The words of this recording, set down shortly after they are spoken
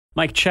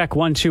Mic check,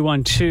 1 2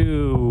 1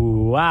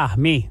 2.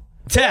 Me.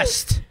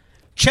 Test.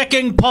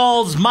 Checking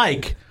Paul's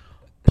mic.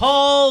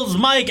 Paul's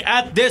mic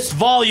at this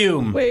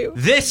volume. Wait.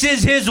 This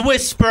is his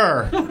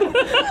whisper.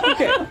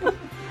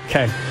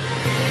 Okay.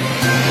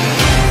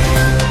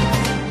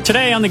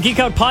 Today on the Geek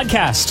Out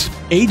podcast,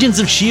 Agents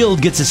of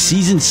S.H.I.E.L.D. gets a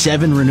Season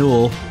 7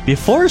 renewal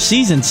before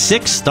Season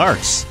 6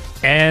 starts.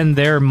 And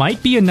there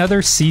might be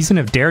another season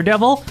of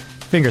Daredevil.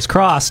 Fingers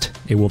crossed,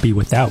 it will be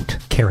without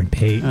Karen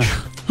Page.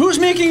 Who's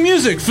making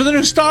music for the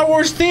new Star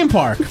Wars theme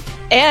park?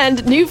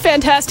 And new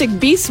Fantastic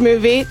Beasts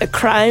movie, The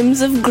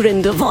Crimes of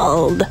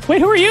Grindelwald.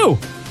 Wait, who are you?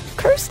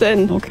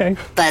 Kirsten. Okay.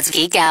 Let's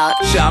geek out.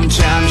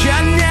 Sometimes you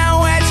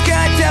know it's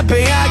good to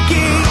be a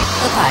geek.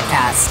 The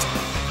podcast.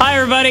 Hi,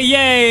 everybody.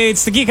 Yay.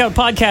 It's the Geek Out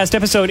podcast,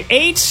 episode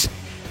 8.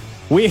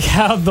 We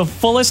have the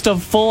fullest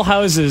of full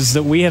houses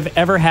that we have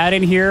ever had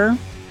in here.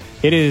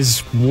 It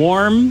is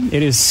warm.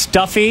 It is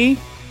stuffy.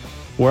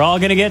 We're all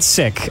going to get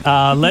sick.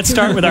 Let's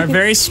start with our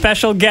very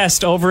special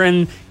guest over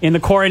in the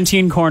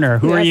quarantine corner.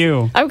 Who are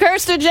you? I'm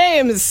Kirsten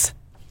James.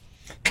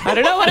 I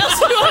don't know what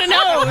else you want to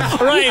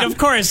know. Right, of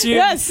course.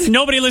 Yes.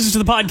 Nobody listens to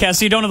the podcast,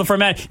 so you don't know the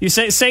format. You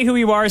say who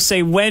you are,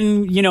 say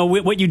when,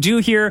 what you do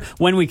here,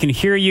 when we can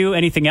hear you,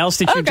 anything else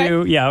that you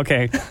do. Yeah,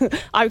 okay.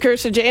 I'm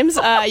Kirsten James.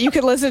 You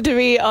can listen to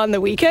me on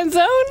the Weekend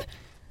Zone.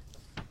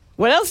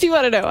 What else do you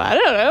want to know? I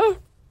don't know.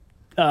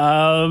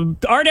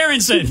 Art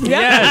Aronson.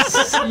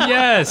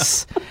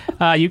 Yes.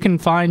 You can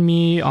find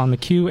me on the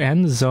Q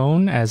and the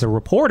Zone as a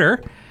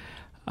reporter.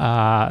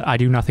 I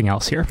do nothing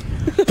else here.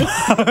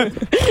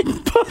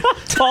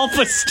 Paul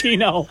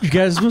Plastino. You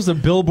guys are supposed to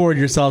billboard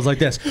yourselves like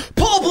this.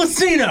 Paul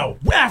Plastino,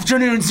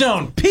 Afternoon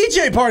Zone,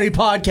 PJ Party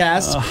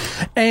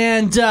Podcast.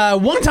 And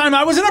one time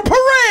I was in a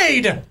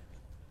parade.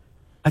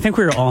 I think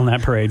we were all in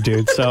that parade,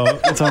 dude, so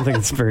I don't think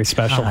it's very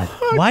special.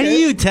 Why do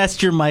you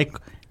test your mic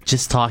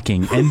just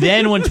talking? And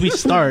then once we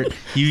start,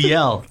 you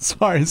yell.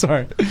 Sorry.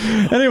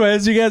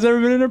 Anyways, you guys ever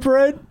been in a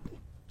parade?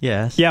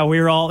 Yes. Yeah,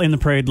 we were all in the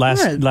parade last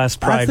Pride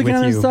That's the with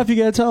kind you. of stuff you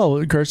gotta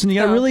tell, Kirsten. You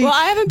gotta really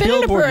I haven't been in a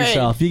billboard parade.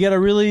 yourself. You gotta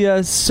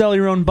really sell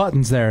your own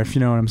buttons there, if you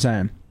know what I'm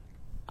saying.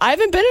 I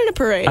haven't been in a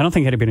parade. I don't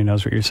think anybody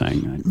knows what you're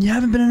saying. You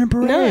haven't been in a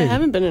parade? No, I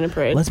haven't been in a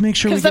parade. Let's make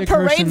sure we because get the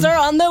parades Kirsten. are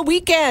on the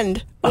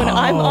weekend when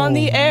I'm on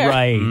the air.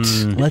 Right.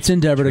 Let's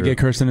endeavor to get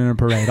Kirsten in a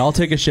parade. I'll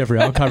take a shift for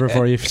you. I'll cover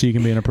for you so you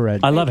can be in a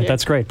parade. I love it.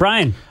 That's great.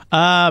 Brian.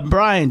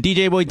 Brian,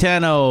 DJ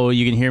Boitano.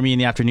 You can hear me in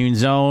the Afternoon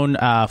Zone,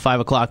 5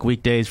 o'clock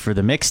weekdays for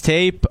the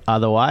mixtape.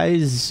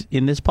 Otherwise,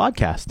 in this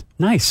podcast.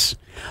 Nice.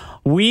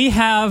 We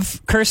have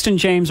Kirsten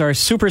James, our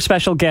super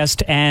special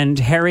guest, and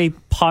Harry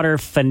Potter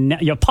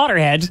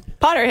Potterhead.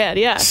 Potterhead,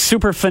 yeah.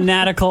 Super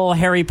fanatical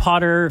Harry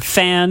Potter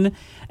fan.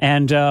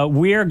 And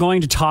we're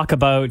going to talk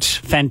about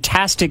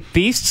Fantastic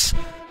Beasts,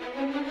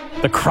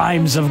 The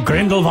Crimes of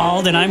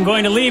Grindelwald, and I'm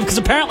going to leave because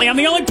apparently I'm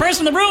the only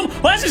person in the room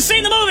who hasn't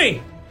seen the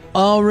movie.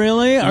 Oh,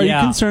 really? Are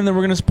Yeah. you concerned that we're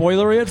going to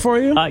spoiler it for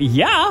you?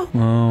 Yeah.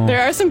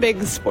 There are some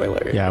big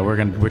spoilers. Yeah, we're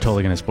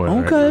totally gonna spoil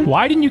it. Okay.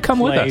 Why didn't you come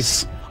with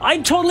Place. us? I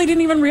totally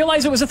didn't even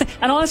realize it was a thing.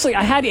 And honestly,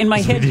 I had in my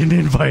head... Didn't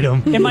invite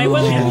him. In my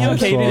okay, you sorry.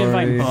 didn't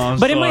invite me. Oh, I'm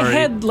But in my sorry.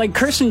 head, like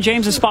Kirsten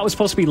James' spot was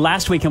supposed to be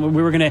last week, and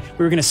we were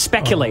gonna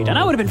speculate, and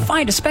I would have been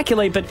fine to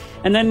speculate,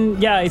 and then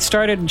it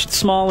started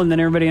small, and then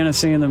everybody ended up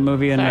seeing the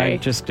movie, and Sorry. I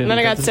just didn't. And then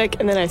I got get to- sick,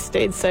 and then I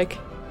stayed sick.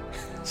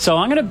 So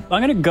I'm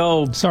gonna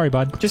go. Sorry,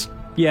 bud.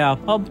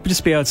 I'll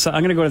just be outside.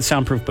 I'm gonna go to the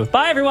soundproof booth.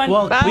 Bye, everyone.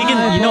 Well, Bye. we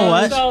can. You know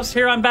what? So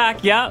here I'm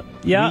back. Yeah.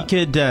 We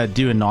could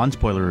do a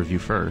non-spoiler review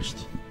first.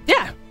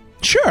 Yeah.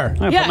 Sure. I'm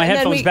gonna Yeah, put my and then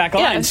headphones we- back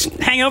on yeah. and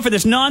hang out for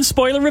this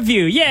non-spoiler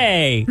review.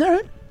 Yay! All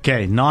right.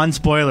 Okay,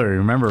 non-spoiler.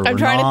 Remember, I'm we're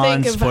trying to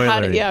think of non-spoiler. how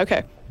to... Yeah,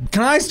 okay.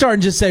 Can I start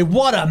and just say,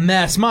 what a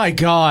mess. My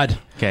God.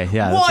 Okay,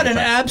 yeah. that's What an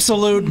okay.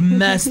 absolute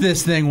mess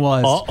this thing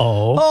was.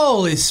 Uh-oh.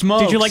 Holy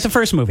smokes. Did you like the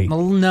first movie?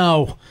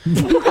 No.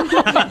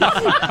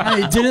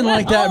 I didn't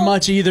like that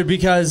much either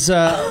because,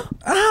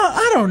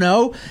 I don't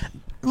know.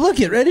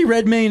 Look, Eddie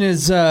Redmayne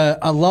is a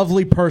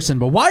lovely person,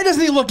 but why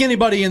doesn't he look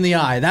anybody in the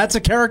eye? That's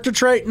a character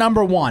trait,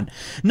 number one.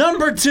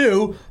 Number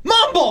two,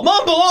 mumble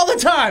all the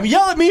time.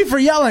 Yell at me for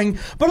yelling,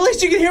 but at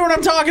least you can hear what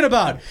I'm talking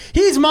about.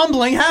 He's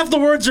mumbling. Half the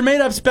words are made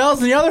up spells,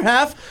 and the other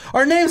half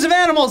are names of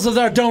animals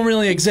that don't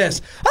really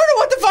exist. I don't know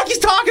what the fuck he's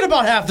talking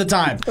about half the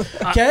time.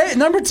 Okay,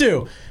 number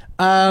two.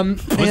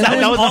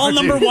 that was all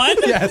number number one?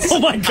 Yes. Oh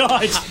my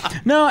gosh.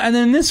 No, and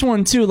then this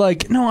one too,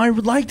 I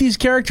would like these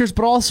characters,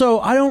 but also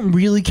I don't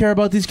really care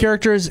about these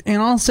characters, and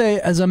I'll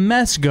say, as a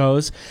mess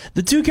goes,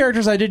 the two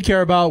characters I did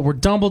care about were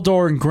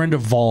Dumbledore and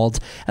Grindelwald,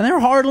 and they're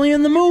hardly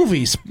in the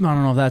movies. I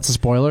don't know if that's a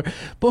spoiler,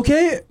 but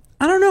okay,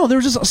 I don't know, there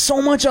was just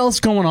so much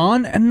else going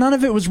on, and none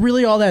of it was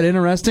really all that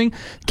interesting.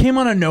 Came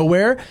out of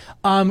nowhere.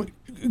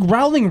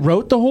 Rowling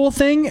wrote the whole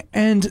thing,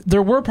 and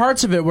there were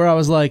parts of it where I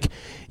was like,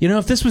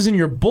 if this was in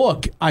your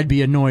book, I'd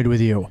be annoyed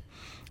with you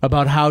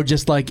about how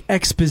just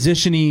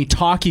exposition-y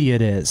talky it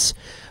is.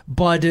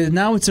 But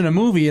now it's in a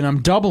movie, and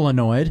I'm double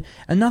annoyed,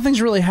 and nothing's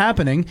really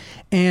happening.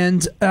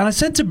 And I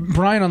said to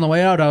Bryan on the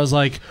way out, I was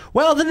like,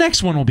 well, the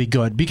next one will be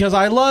good, because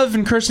I love,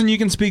 and Kirsten, you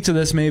can speak to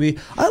this maybe,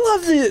 I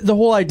love the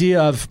whole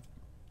idea of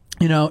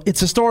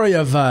it's a story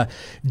of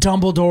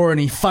Dumbledore, and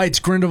he fights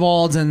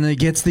Grindelwald, and he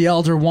gets the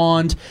Elder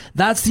Wand.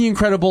 That's the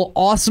incredible,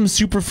 awesome,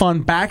 super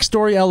fun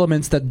backstory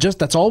elements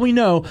that's all we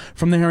know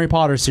from the Harry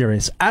Potter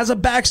series. As a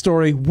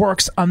backstory,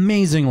 works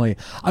amazingly.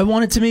 I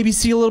wanted to maybe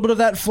see a little bit of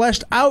that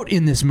fleshed out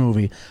in this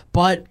movie,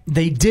 but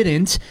they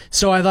didn't.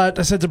 So I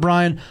said to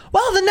Bryan,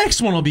 well, the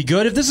next one will be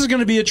good. If this is going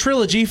to be a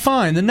trilogy,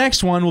 fine. The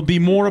next one will be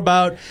more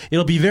about,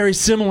 it'll be very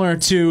similar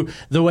to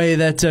the way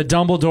that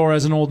Dumbledore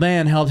as an old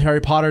man helped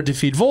Harry Potter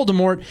defeat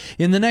Voldemort.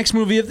 In the next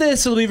movie of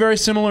this, it'll be very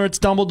similar. It's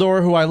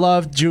Dumbledore, who I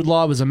loved. Jude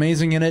Law was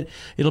amazing in it.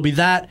 It'll be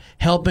that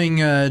helping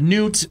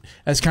Newt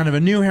as kind of a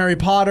new Harry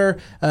Potter,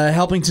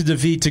 helping to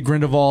defeat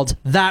Grindelwald.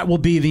 That will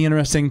be the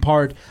interesting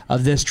part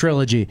of this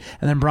trilogy.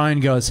 And then Bryan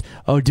goes,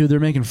 oh, dude, they're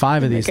making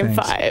 5 of these things.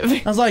 5.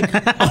 I was like,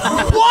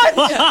 what?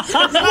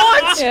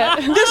 What? Yeah.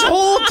 This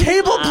whole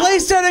table play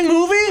setting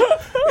movie?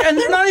 And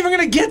they're not even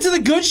going to get to the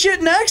good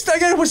shit next? I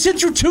got to sit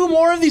through 2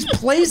 more of these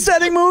play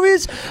setting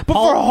movies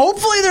before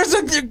hopefully there's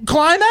a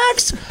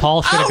climax?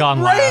 Paul should have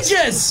gone last.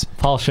 Outrageous!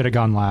 Paul should have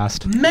gone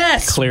last.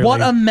 Mess! Clearly.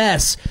 What a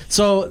mess.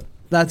 So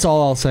that's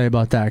all I'll say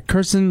about that.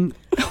 Kirsten...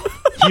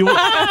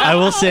 I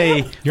will say,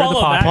 You're the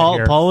pop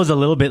here. Paul was a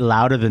little bit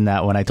louder than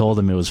that when I told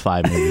him it was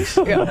 5 movies.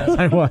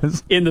 I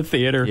was. In the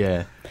theater.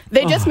 Yeah.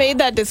 They just made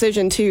that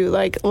decision too,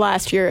 like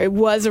last year. It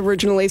was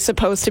originally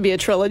supposed to be a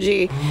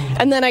trilogy.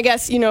 And then I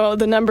guess,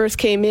 the numbers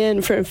came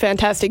in from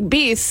Fantastic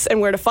Beasts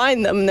and Where to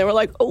Find Them. And they were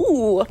like,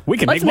 ooh, We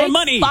can let's make more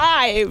money.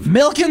 5.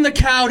 Milking the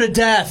cow to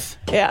death.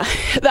 Yeah.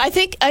 I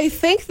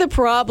think the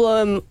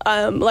problem,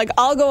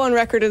 I'll go on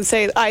record and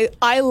say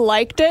I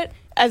liked it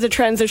as a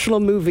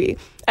transitional movie.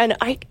 And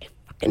I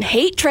fucking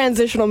hate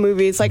transitional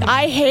movies. Like,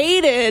 I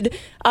hated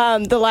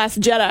The Last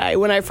Jedi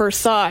when I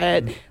first saw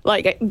it,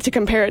 to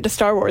compare it to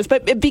Star Wars.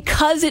 But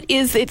because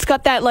it's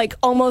got that,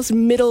 almost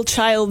middle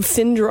child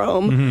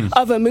syndrome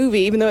of a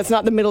movie, even though it's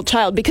not the middle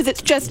child, because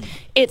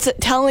it's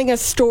telling a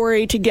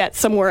story to get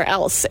somewhere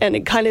else. And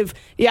it kind of,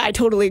 I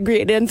totally agree.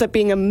 It ends up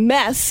being a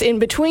mess in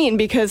between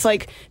because,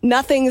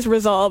 nothing's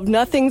resolved,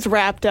 nothing's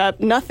wrapped up,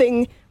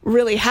 nothing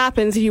really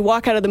happens. You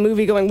walk out of the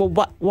movie going,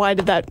 well, why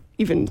did that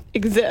even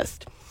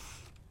exist?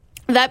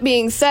 That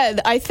being said,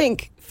 I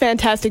think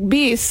Fantastic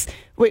Beasts,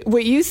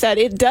 what you said,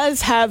 it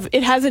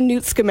has a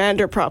Newt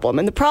Scamander problem.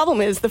 And the problem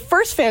is the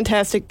first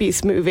Fantastic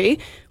Beasts movie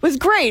was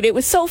great. It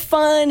was so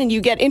fun, and you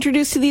get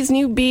introduced to these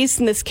new beasts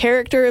and this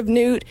character of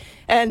Newt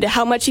and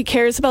how much he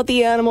cares about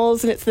the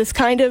animals. And it's this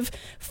kind of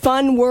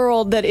fun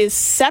world that is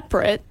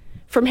separate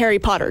from Harry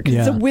Potter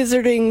because it's a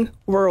wizarding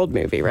world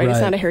movie, right? It's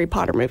not a Harry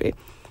Potter movie.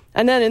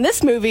 And then in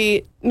this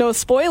movie, no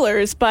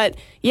spoilers, but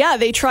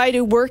they try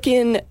to work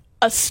in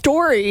a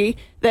story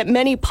that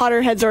many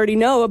Potterheads already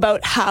know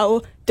about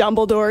how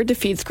Dumbledore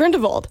defeats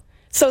Grindelwald.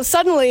 So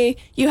suddenly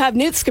you have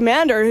Newt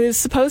Scamander, who's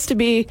supposed to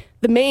be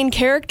the main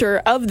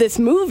character of this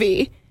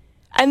movie,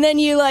 and then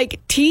you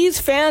tease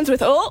fans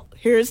with, oh,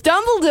 here's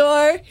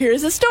Dumbledore,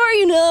 here's a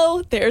story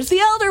there's the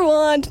Elder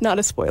Wand. Not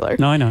a spoiler.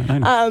 No, I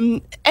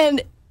know.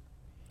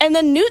 And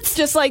then Newt's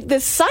just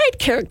this side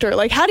character.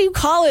 How do you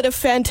call it a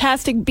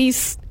Fantastic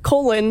Beasts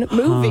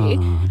movie?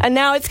 And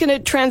now it's going to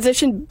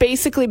transition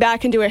basically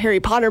back into a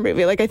Harry Potter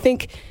movie. I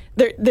think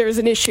there's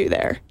an issue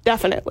there,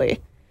 definitely.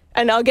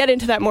 And I'll get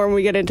into that more when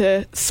we get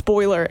into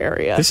spoiler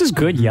area. This is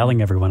good yelling,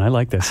 everyone. I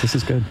like this. This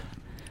is good.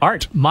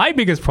 Art. My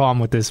biggest problem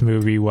with this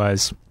movie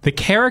was the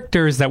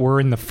characters that were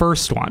in the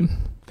first one,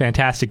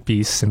 Fantastic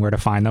Beasts and Where to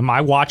Find Them.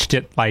 I watched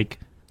it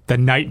the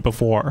night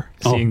before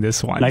seeing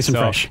this one. Nice and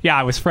fresh. Yeah,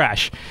 it was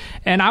fresh.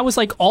 And I was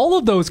all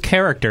of those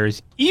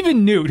characters,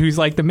 even Newt, who's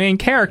the main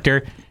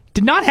character,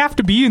 did not have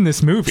to be in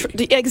this movie.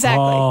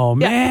 Exactly. Oh,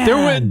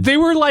 man. They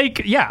were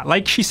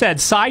like she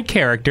said, side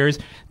characters.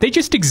 They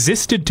just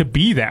existed to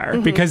be there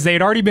because they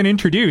had already been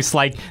introduced.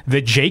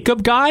 The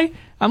Jacob guy,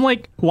 I'm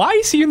why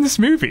is he in this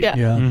movie? Yeah.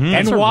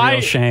 That's And a why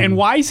real shame. and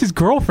why is his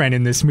girlfriend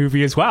in this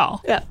movie as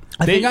well? Yeah.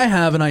 I think I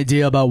have an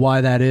idea about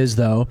why that is,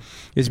 though,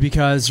 is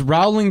because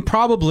Rowling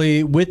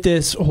probably, with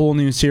this whole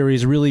new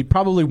series, really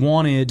probably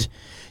wanted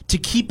to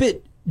keep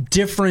it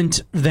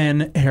different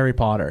than Harry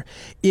Potter.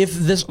 If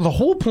the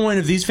whole point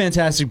of these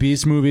Fantastic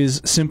Beasts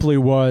movies simply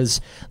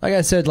was, like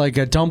I said, a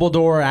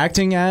Dumbledore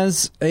acting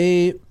as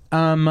a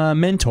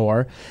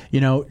mentor,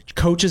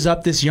 coaches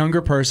up this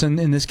younger person,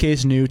 in this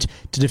case Newt,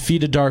 to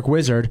defeat a dark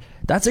wizard,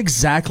 that's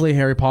exactly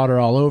Harry Potter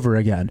all over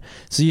again.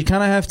 So you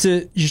kind of have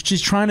to, you're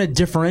just trying to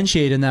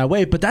differentiate in that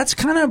way, but that's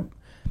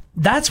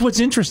what's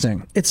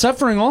interesting. It's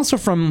suffering also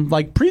from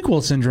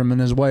prequel syndrome in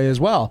this way as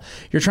well.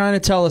 You're trying to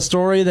tell a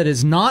story that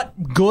is not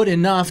good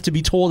enough to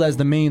be told as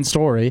the main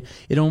story.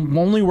 It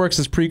only works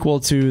as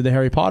prequel to the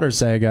Harry Potter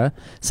saga,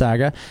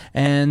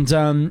 and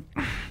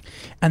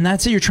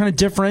that's it. You're trying to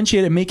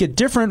differentiate it, make it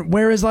different.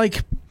 Whereas,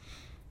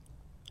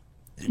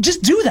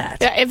 just do that.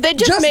 Yeah, if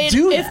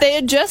they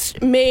had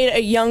just made a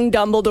young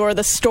Dumbledore,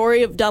 the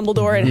story of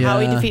Dumbledore and how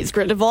he defeats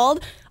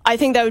Grindelwald, I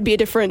think that would be a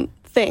different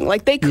thing.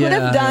 They could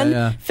have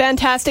done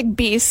Fantastic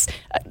Beasts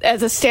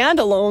as a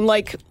standalone,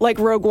 like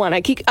Rogue One.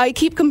 I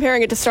keep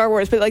comparing it to Star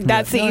Wars, but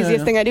that's the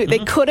easiest thing I do. They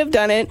could have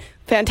done it.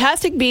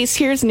 Fantastic Beasts.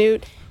 Here's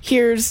Newt.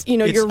 here's, you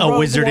know, It's your a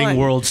Rogue Wizarding One.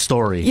 World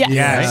story.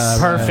 Yes.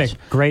 Perfect.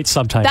 Great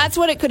subtitle. That's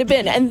what it could have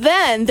been. And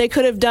then they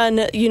could have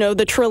done, you know,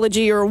 the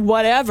trilogy or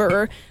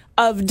whatever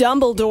of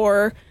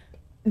Dumbledore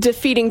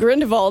defeating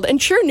Grindelwald.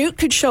 And sure, Newt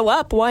could show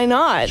up. Why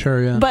not?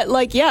 Sure, yeah. But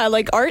like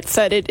Art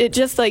said, it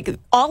just like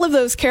all of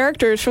those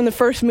characters from the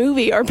first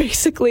movie are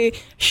basically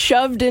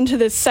shoved into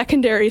this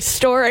secondary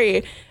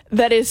story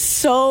that is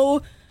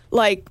so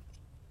like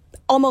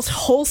almost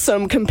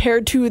wholesome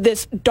compared to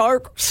this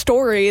dark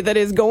story that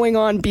is going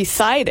on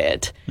beside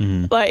it.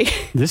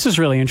 Like, this is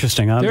really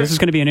interesting. This is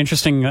going to be an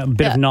interesting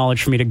bit of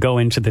knowledge for me to go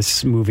into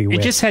this movie with.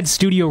 It just had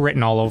studio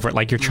written all over it.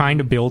 Like, you're trying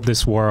to build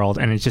this world,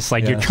 and it's just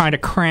like you're trying to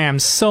cram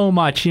so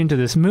much into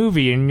this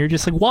movie, and you're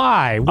just like,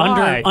 why?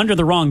 Under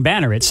the wrong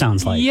banner, it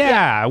sounds like.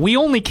 Yeah, we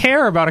only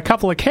care about a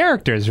couple of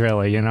characters,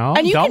 really, you know?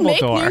 and you can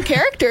make Dumbledore. new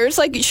characters.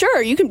 Like,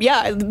 sure, you can,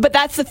 but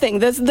that's the thing.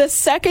 The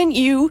second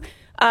you,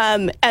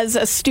 as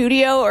a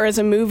studio or as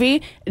a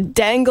movie,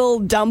 dangle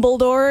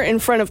Dumbledore in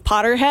front of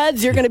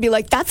Potterheads, you're going to be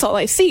like, that's all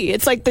I see.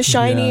 It's like the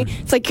shiny,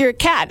 it's like you're a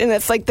cat, and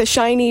it's like the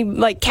shiny,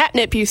 like,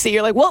 catnip you see.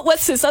 You're like,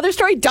 what's this other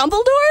story?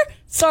 Dumbledore?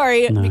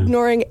 Sorry, I'm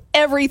ignoring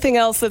everything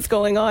else that's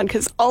going on,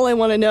 because all I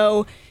want to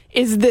know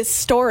is this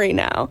story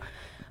now.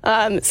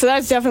 So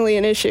that's definitely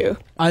an issue.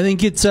 I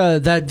think it's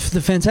that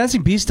the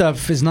Fantastic Beasts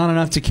stuff is not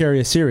enough to carry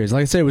a series.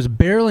 Like I said, it was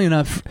barely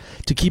enough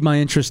to keep my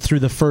interest through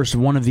the first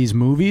one of these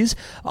movies.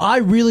 I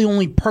really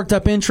only perked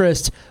up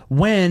interest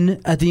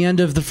when, at the end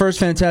of the first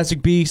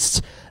Fantastic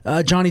Beasts,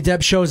 Johnny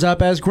Depp shows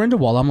up as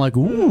Grindelwald. I'm like,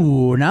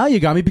 ooh, now you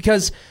got me,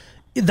 because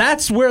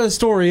that's where the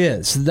story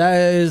is.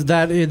 That is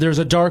that there's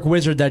a dark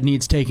wizard that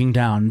needs taking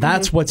down.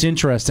 That's what's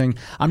interesting.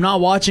 I'm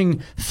not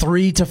watching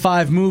 3 to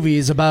 5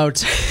 movies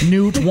about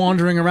Newt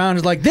wandering around.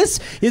 It's like, this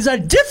is a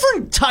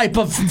different type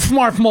of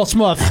Smarf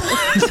Smuff.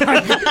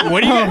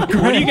 What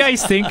do you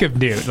guys think of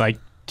Newt? Like,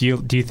 do you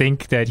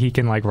think that he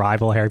can, like,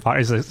 rival Harry Potter?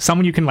 Is it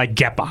someone you can, like,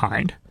 get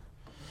behind?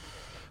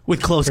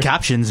 With closed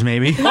captions,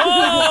 maybe.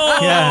 Oh,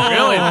 yeah,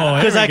 really?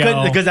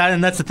 Because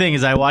and that's the thing,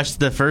 is I watched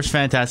the first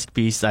Fantastic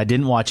Beasts. I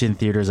didn't watch it in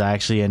theaters. I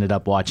actually ended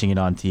up watching it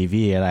on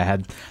TV, and I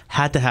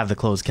had to have the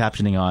closed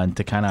captioning on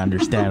to kind of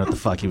understand what the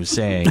fuck he was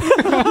saying.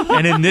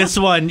 And in this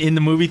one, in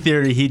the movie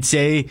theater,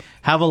 he'd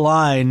have a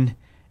line,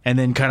 and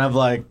then kind of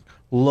like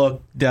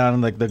look down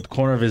like the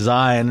corner of his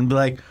eye, and be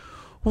like,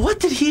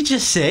 "What did he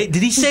just say?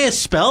 Did he say a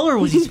spell, or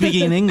was he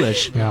speaking in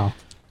English?" Yeah.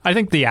 I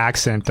think the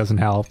accent doesn't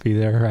help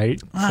either, right?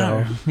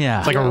 So yeah.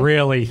 it's like a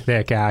really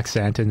thick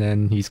accent, and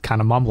then he's kind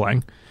of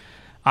mumbling.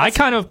 I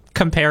kind of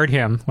compared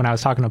him when I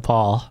was talking to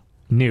Paul,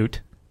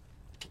 Newt.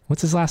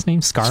 What's his last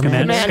name?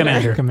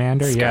 Scamander.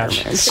 Commander, yeah.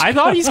 I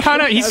thought he's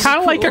kind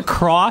of like a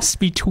cross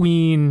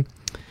between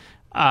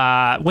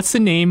what's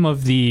the name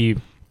of the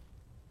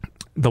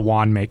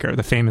wand maker,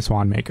 the famous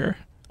wand maker?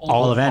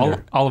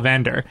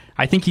 Ollivander.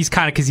 I think he's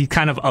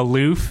kind of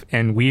aloof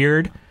and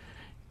weird.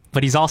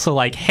 But he's also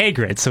like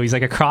Hagrid, so he's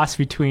like a cross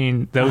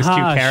between those two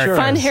characters.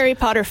 Fun Harry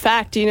Potter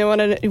fact. Do you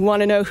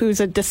want to know who's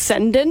a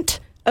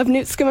descendant of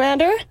Newt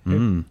Scamander?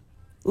 Luna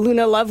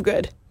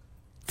Lovegood.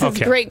 It's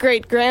his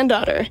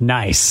great-great-granddaughter.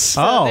 Nice.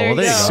 So there you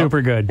go.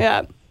 Super good.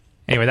 Yeah.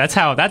 Anyway,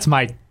 that's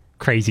my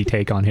crazy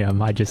take on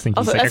him. I just think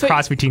he's like a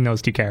cross between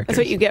those two characters.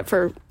 That's what you get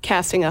for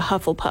casting a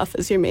Hufflepuff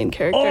as your main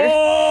character.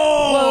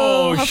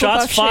 Oh, Whoa,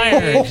 shots Hufflepuff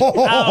fired.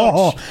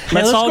 Ouch.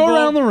 Let's go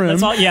around the room.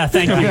 Yeah,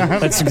 thank you.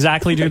 Let's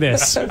exactly do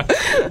this.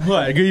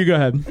 What? You go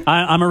ahead.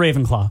 I'm a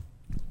Ravenclaw.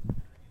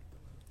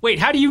 Wait,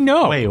 how do you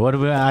know? Wait, what?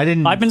 I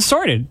didn't. I've been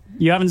sorted.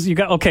 You haven't. You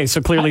got okay.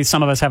 So clearly,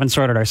 some of us haven't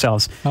sorted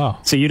ourselves. Oh,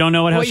 so you don't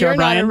know what house you are,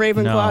 Brian? You're not a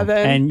Ravenclaw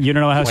then, and you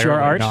don't know what house you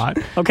are, Art. Not.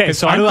 Okay,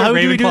 so how do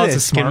we do Ravenclaws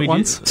this? Smart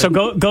ones? So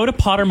go to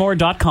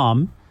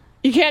Pottermore.com.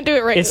 You can't do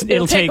it right.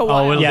 It'll take a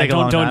while. Yeah,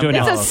 don't do it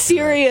now. It's a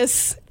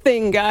serious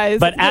thing, guys.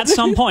 But at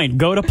some point,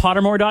 go to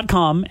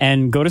Pottermore.com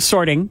and go to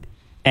sorting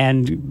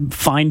and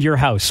find your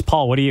house.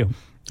 Paul, what are you?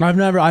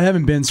 I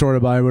haven't been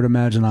sorted, but I would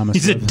imagine I'm a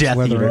He's a Death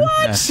Eater.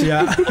 What?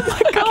 Yeah. Oh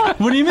my God.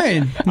 What do you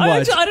mean?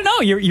 I don't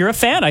know. You're a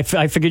fan. I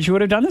figured you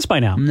would have done this by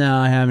now. No,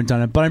 I haven't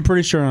done it, but I'm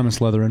pretty sure I'm a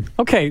Slytherin.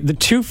 Okay, the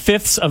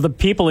 2/5 of the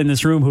people in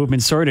this room who have been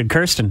sorted.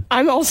 Kirsten.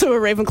 I'm also a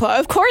Ravenclaw.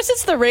 Of course,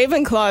 it's the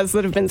Ravenclaws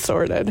that have been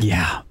sorted.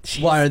 Yeah.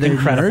 Why are they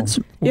Incredible.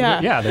 nerds?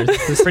 Yeah. Yeah,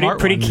 there's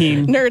pretty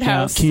keen. Nerd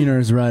house.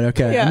 Keeners, right?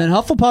 Okay. Yeah. And then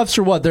Hufflepuffs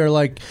are what? They're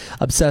like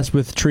obsessed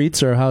with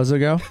treats, or how's it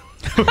go?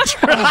 What?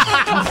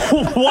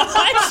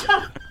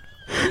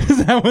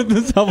 Is that what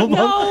this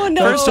Hufflepuff?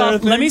 No. First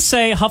off, let me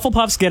say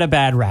Hufflepuffs get a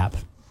bad rap.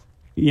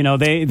 You know,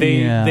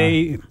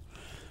 they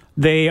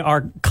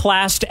are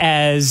classed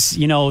as,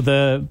 you know,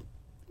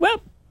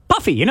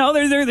 puffy. You know,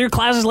 they're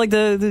classed as like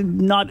the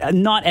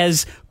not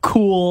as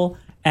cool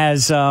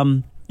as you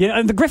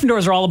know, the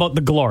Gryffindors are all about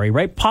the glory,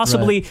 right?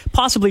 Possibly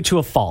to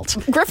a fault.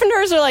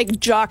 Gryffindors are like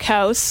jock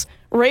house.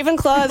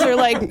 Ravenclaws are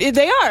like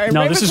they are.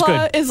 No, Ravenclaw this is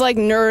good. is like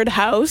nerd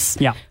house.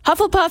 Yeah.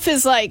 Hufflepuff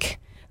is like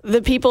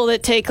the people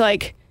that take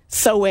like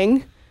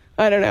sewing.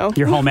 I don't know.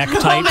 Your home ec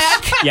types.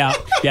 Yeah.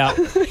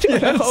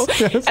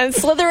 And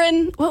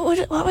Slytherin, what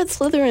would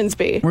Slytherins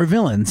be? We're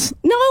villains.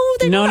 No,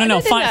 they're not.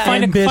 No.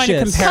 Find a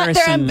Ambitious.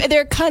 comparison.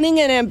 They're cunning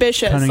and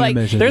ambitious. Cunning and like,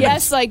 ambitious.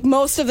 yes, like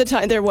most of the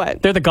time, they're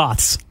what? They're the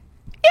Goths.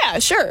 Yeah,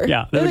 sure.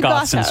 Yeah, they're the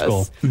Goths in Goth school.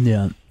 house.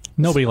 Yeah.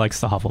 Nobody likes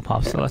the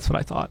Hufflepuffs, so that's what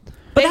I thought.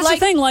 They that's the like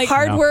thing, like-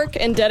 hard work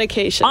and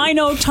dedication. I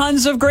know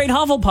tons of great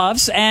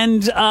Hufflepuffs,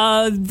 and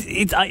I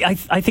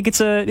think it's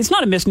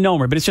not a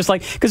misnomer, but it's just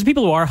like, because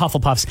people who are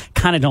Hufflepuffs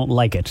kind of don't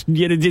like it.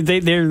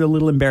 They're a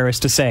little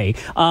embarrassed to say.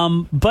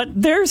 But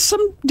there's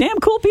some damn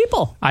cool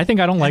people. I think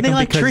I don't like They them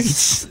like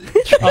because treats.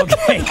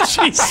 Okay,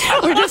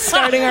 jeez. We're just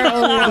starting our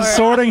own The war.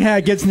 sorting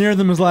hat gets near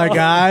them is like,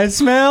 I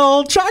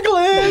smell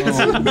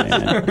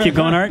chocolate. Keep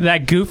going, Art.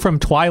 that goof from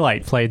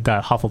Twilight played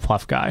the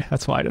Hufflepuff guy.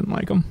 That's why I didn't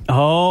like him.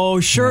 Oh,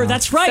 sure,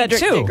 that's right,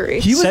 Cedric too. Diggory.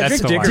 He was Cedric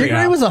That's the one, Diggory.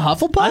 Diggory yeah. was a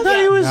Hufflepuff? I thought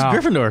he was No.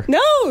 Gryffindor.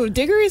 No,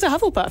 Diggory's a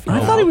Hufflepuff.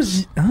 I thought he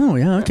was. Oh,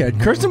 yeah, okay.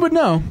 Kirsten would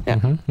know.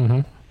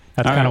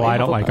 That's kind of why I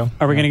don't like him.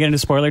 Are we going to get into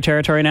spoiler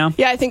territory now?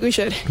 Yeah, I think we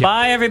should.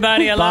 Bye,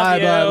 everybody. I love Bye,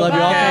 you. bud. Love you.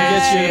 I'll come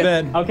get you to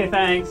bed. Okay,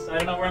 thanks. I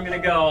don't know where I'm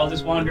going to go. I'll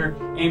just wander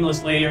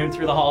aimlessly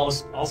through the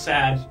halls, all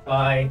sad.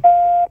 Bye.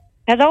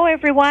 Hello,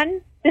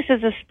 everyone. This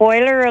is a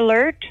spoiler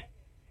alert.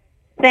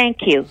 Thank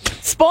you.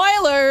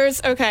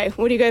 Spoilers. Okay,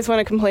 what do you guys want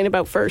to complain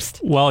about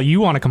first? Well, you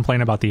want to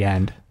complain about the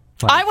end.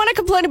 I want to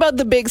complain about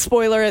the big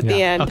spoiler at the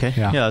Yeah, end. Okay.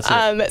 Yeah. Yeah,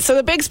 that's it. So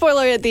the big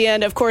spoiler at the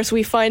end, of course,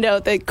 we find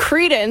out that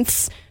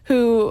Credence,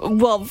 who,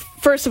 well,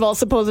 first of all,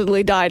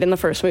 supposedly died in the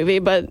first movie,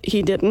 but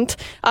he didn't.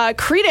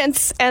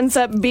 Credence ends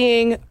up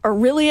being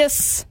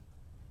Aurelius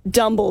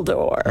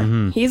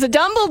Dumbledore. He's a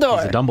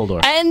Dumbledore. He's a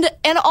Dumbledore.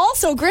 And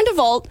also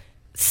Grindelwald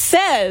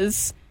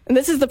says, and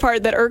this is the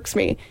part that irks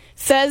me,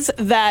 says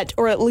that,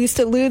 or at least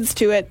alludes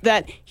to it,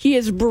 that he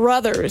is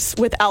brothers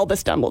with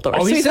Albus Dumbledore.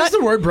 Oh, he he's says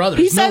the word brothers.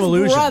 He No says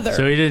illusion. brother.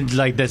 So he didn't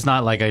like. That's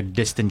not like a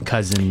distant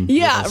cousin.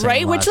 Yeah, with the same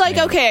right? Which, last like,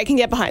 name. okay, I can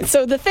get behind.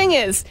 So the thing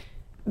is,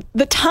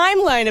 the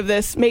timeline of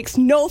this makes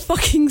no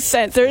fucking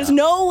sense. There's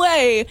no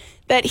way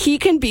that he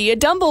can be a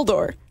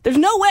Dumbledore. There's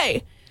no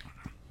way.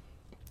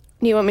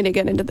 Do you want me to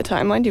get into the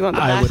timeline? Do you want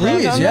the I would.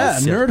 background Please, on yeah.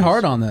 this? Nerd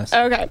hard on this.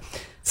 Okay.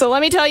 So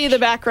let me tell you the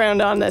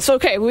background on this.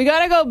 Okay, we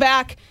got to go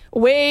back,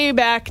 way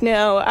back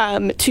now,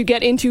 to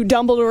get into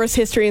Dumbledore's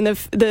history and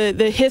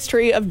the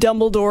history of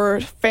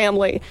Dumbledore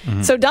family.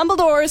 So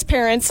Dumbledore's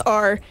parents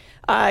are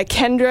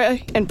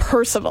Kendra and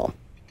Percival.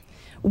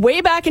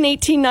 Way back in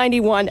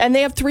 1891, and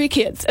they have 3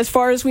 kids, as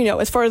far as we know.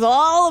 As far as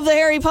all of the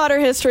Harry Potter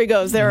history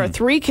goes, there are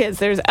 3 kids.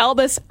 There's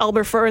Albus,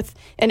 Aberforth,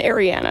 and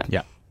Ariana.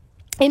 Yeah.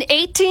 In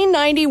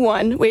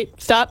 1891,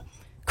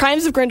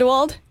 Crimes of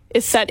Grindelwald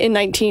is set in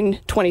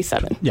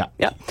 1927. Yeah.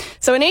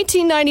 So in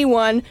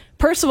 1891,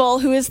 Percival,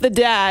 who is the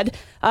dad,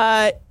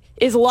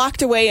 is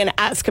locked away in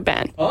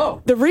Azkaban.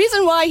 Oh. The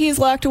reason why he's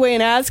locked away in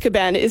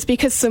Azkaban is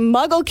because some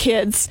Muggle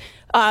kids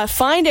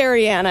find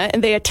Ariana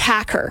and they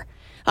attack her.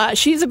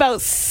 She's about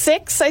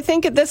 6, I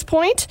think, at this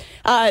point.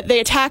 They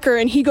attack her,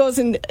 and he goes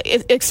and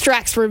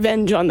extracts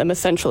revenge on them,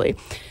 essentially.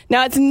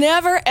 Now, it's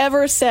never,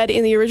 ever said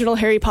in the original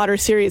Harry Potter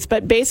series,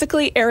 but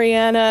basically,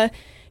 Ariana...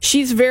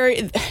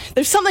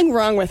 there's something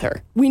wrong with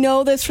her. We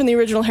know this from the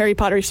original Harry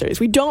Potter series.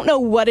 We don't know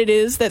what it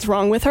is that's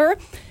wrong with her,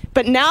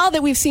 but now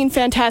that we've seen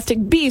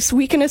Fantastic Beasts,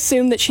 we can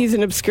assume that she's an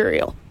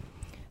Obscurial.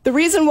 The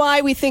reason why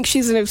we think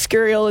she's an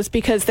Obscurial is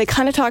because they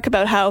kind of talk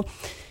about how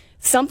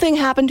something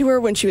happened to her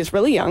when she was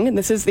really young, and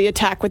this is the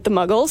attack with the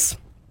Muggles.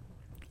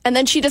 And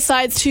then she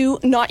decides to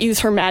not use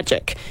her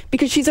magic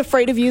because she's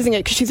afraid of using it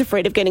because she's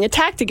afraid of getting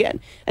attacked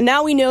again. And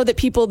now we know that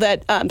people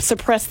that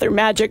suppress their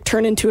magic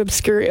turn into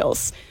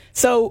Obscurials.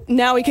 So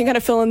now we can kind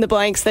of fill in the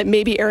blanks that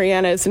maybe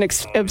Ariana is an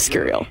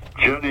Obscurial.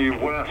 Jenny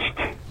West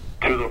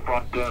to the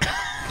front desk.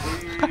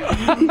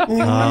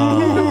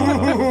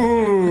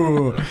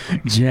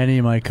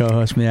 Jenny, my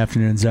co-host from the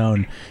Afternoon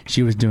Zone,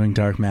 she was doing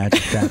dark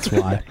magic. That's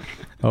why.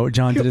 Oh,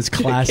 John did his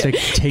classic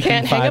taking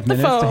Can't hang 5 up the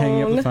minutes to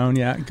hang up the phone. phone.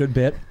 Yeah, good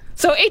bit.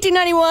 So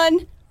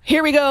 1891,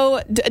 here we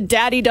go.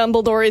 Daddy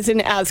Dumbledore is in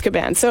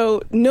Azkaban.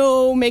 So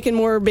no making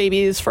more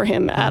babies for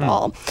him at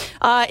all.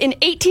 In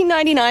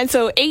 1899,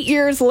 so 8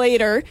 years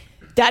later,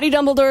 Daddy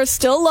Dumbledore is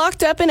still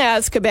locked up in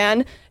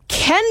Azkaban.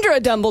 Kendra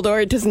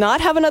Dumbledore does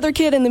not have another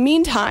kid in the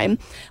meantime.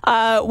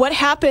 What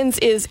happens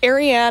is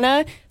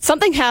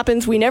something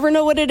happens. We never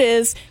know what it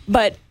is,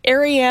 but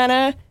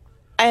Ariana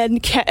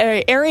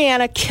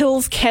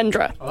kills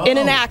Kendra in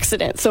an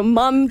accident. So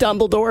Mum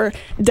Dumbledore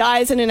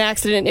dies in an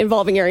accident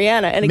involving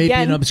Ariana. And Maybe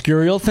again, an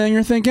obscurial thing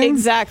you're thinking?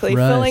 exactly.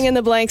 Right. Filling in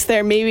the blanks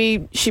there.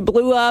 Maybe she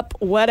blew up,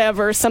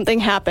 whatever, something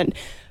happened.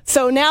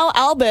 So now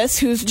Albus,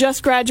 who's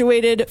just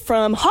graduated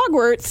from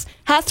Hogwarts,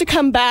 has to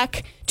come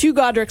back to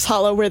Godric's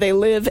Hollow where they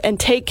live and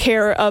take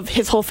care of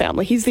his whole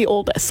family. He's the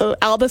oldest. So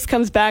Albus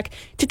comes back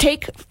to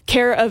take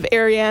care of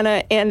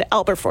Ariana and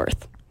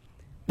Aberforth.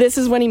 This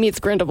is when he meets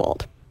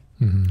Grindelwald.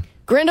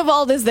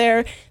 Grindelwald is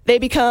there. They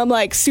become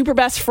like super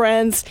best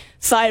friends.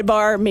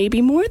 Sidebar,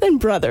 maybe more than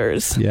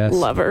brothers. Yes.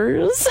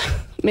 Lovers,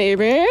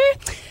 maybe.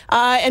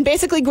 And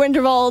basically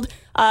Grindelwald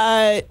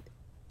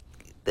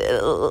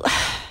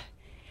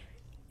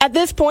At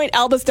this point,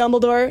 Albus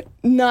Dumbledore,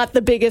 not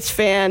the biggest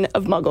fan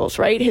of Muggles,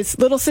 right? His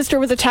little sister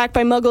was attacked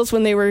by Muggles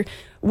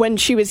when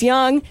she was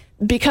young.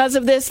 Because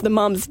of this, the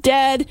mom's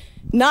dead.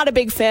 Not a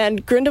big fan.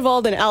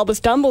 Grindelwald and Albus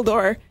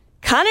Dumbledore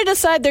kind of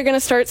decide they're going to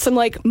start some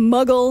like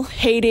Muggle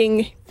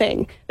hating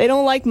thing. They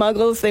don't like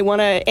Muggles. They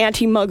want an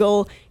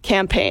anti-Muggle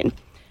campaign.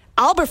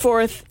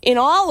 Aberforth, in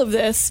all of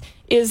this,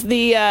 is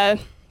the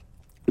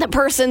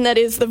person that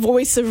is the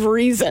voice of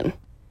reason.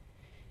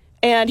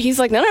 And he's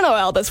like, no,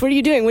 Albus, what are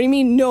you doing? What do you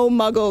mean, no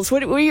Muggles?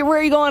 Where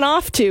are you going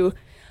off to?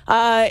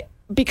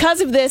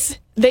 Because of this,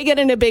 they get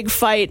in a big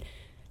fight.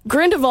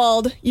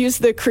 Grindelwald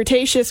used the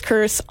Cretaceous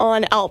curse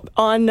on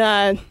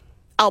Aberforth.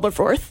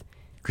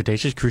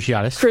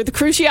 Cruciatus. The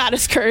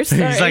Cruciatus curse.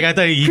 He's like, I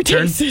thought he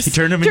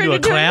turned him into a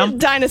clam?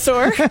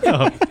 Dinosaur.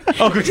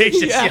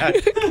 Cretaceous, yeah.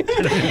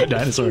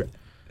 Dinosaur.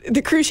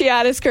 The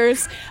Cruciatus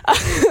curse.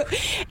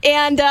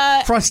 And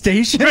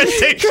Crustacean?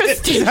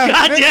 Crustacean.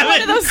 God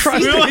damn it.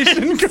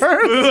 Crustacean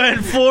curse. We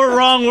went 4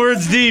 wrong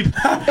words deep.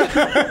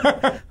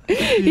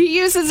 He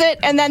uses it,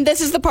 and then this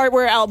is the part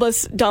where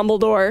Albus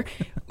Dumbledore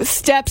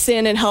steps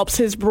in and helps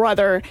his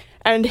brother,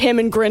 and him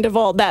and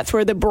Grindelwald, that's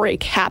where the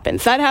break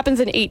happens. That happens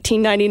in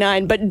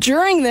 1899, but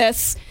during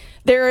this,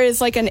 there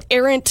is like an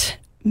errant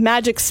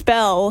magic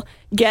spell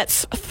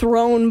gets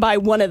thrown by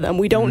one of them.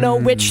 We don't know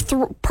which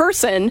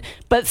person,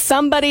 but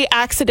somebody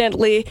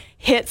accidentally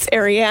hits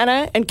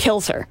Ariana and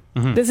kills her.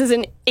 This is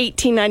in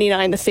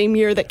 1899, the same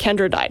year that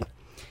Kendra died.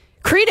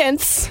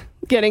 Credence,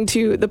 getting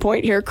to the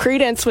point here,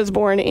 Credence was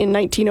born in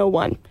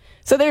 1901.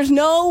 So there's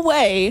no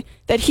way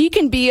that he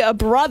can be a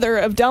brother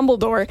of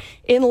Dumbledore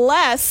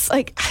unless,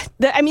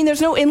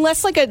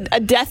 unless a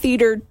Death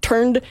Eater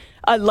turned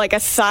like a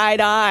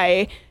side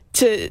eye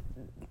to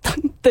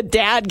the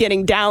dad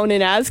getting down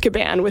in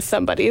Azkaban with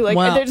somebody.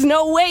 There's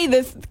no way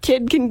this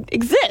kid can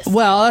exist.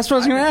 Well, that's what I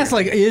was going to ask.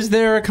 Like, is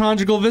there a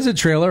conjugal visit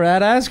trailer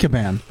at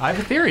Azkaban? I have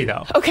a theory,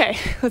 though. Okay,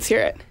 let's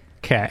hear it.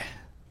 Okay.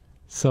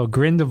 So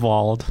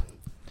Grindelwald,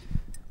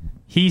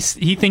 he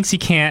thinks he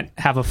can't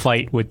have a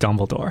fight with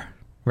Dumbledore,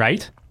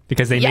 right?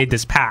 Because they made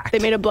this pact. They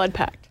made a blood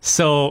pact.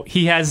 So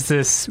he has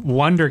this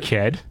wonder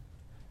kid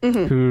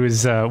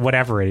who's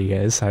whatever he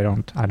is. I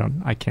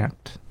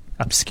can't.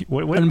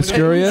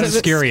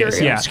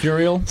 Obscurious, yeah.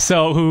 Obscurial.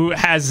 So who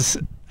has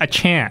a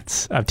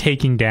chance of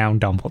taking down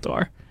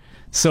Dumbledore.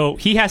 So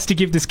he has to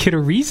give this kid a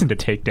reason to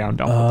take down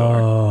Dumbledore.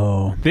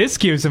 Oh. This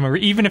gives him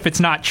even if it's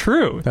not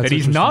true, that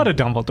he's not a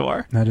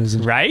Dumbledore. That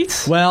isn't.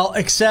 Right? Well,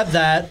 except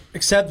that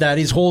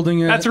he's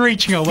holding a That's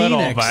reaching a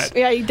little, but...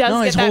 Yeah, he does.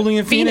 No, he's holding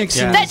a phoenix.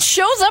 Yeah. That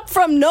shows up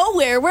from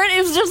nowhere, where it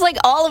was just like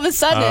all of a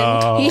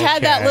sudden, he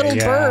had that little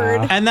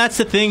bird. And that's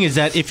the thing, is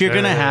that if you're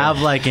going to have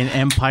like an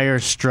Empire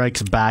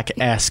Strikes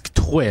Back-esque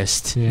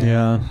twist,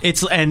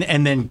 it's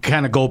and then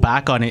kind of go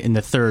back on it in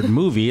the third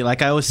movie,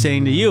 like I was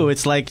saying to you,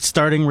 it's like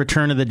starting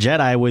Return of the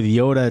Jedi with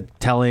Yoda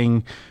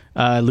telling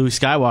Luke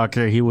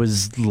Skywalker he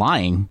was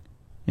lying.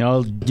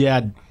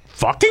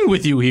 Fucking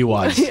with you he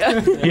was.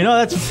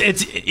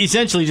 It's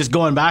essentially just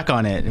going back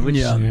on it,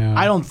 which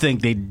I don't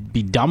think they'd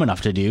be dumb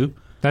enough to do.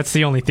 That's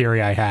the only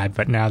theory I had,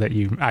 but now that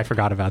I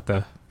forgot about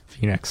the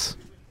Phoenix.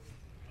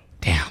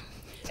 Damn.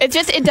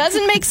 It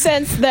doesn't make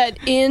sense that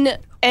in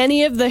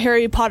any of the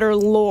Harry Potter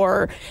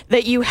lore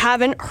that you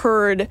haven't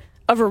heard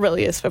of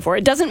Aurelius before.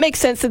 It doesn't make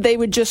sense that they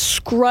would just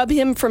scrub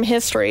him from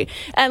history.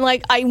 And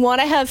I want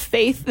to have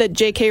faith that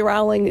J.K.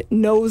 Rowling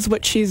knows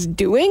what she's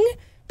doing,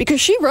 because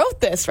she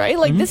wrote this, right?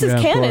 This is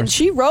canon.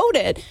 She wrote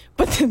it.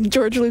 But then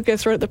George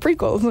Lucas wrote the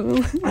prequels.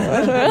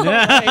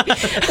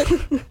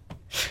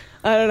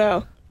 I don't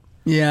know.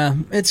 Yeah,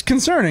 it's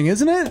concerning,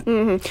 isn't it?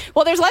 Mm-hmm.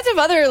 Well, there's lots of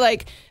other,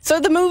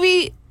 so the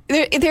movie,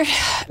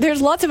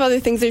 there's lots of other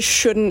things that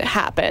shouldn't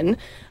happen.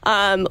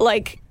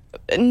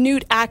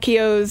 Newt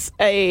Acchio's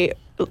the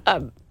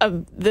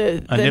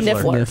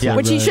Niffler,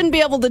 which he shouldn't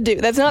be able to do.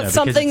 That's not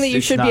something that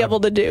you should be able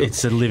to do.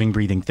 It's a living,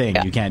 breathing thing.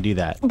 You can't do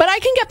that. But I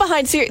can get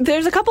behind.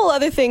 There's a couple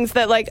other things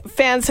that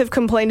fans have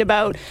complained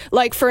about.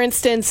 For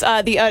instance,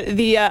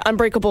 the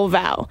unbreakable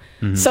vow.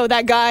 Mm-hmm. So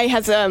that guy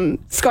has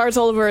scars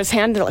all over his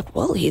hand. They're like,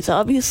 well, he's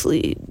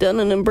obviously done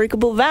an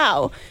unbreakable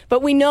vow.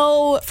 But we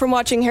know from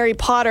watching Harry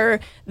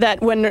Potter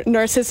that when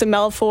Narcissa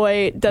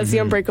Malfoy does the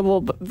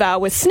unbreakable vow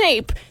with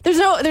Snape, there's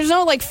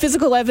no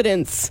physical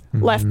evidence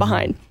left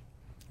behind.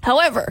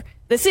 However,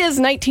 this is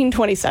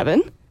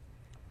 1927.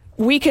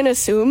 We can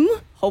assume,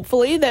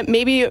 hopefully, that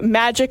maybe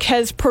magic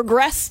has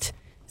progressed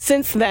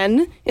since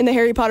then in the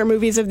Harry Potter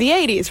movies of the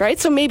 80s, right?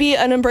 So maybe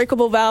an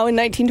unbreakable vow in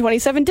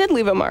 1927 did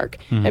leave a mark.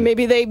 And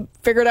maybe they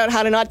figured out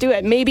how to not do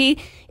it. Maybe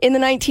in the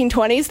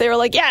 1920s, they were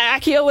like, yeah,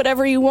 Accio,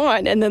 whatever you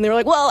want. And then they were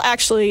like, well,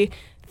 actually,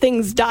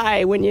 things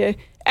die when you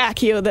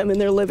Accio them in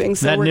their living.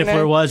 So that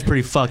Niffler was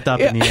pretty fucked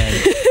up in the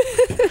end.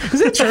 Is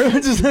it true?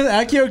 Does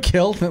Accio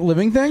kill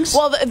living things?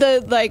 Well,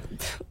 the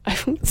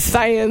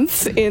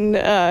science in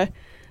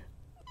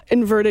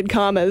inverted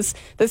commas,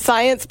 the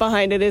science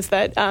behind it is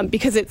that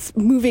because it's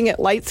moving at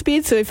light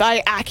speed, so if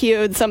I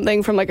Accio'd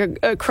something from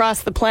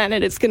across the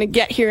planet, it's going to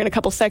get here in a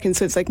couple seconds,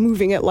 so it's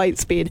moving at light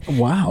speed.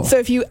 Wow. So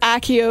if you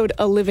Accio'd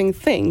a living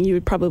thing, you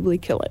would probably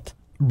kill it.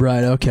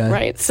 Right. Okay.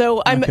 Right.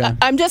 So I'm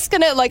just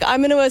gonna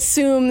I'm gonna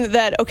assume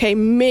that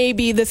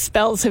maybe the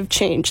spells have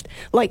changed,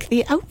 like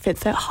the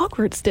outfits that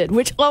Hogwarts did.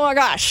 Which, oh my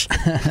gosh!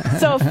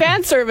 So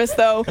fan service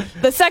though.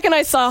 The second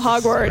I saw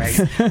Hogwarts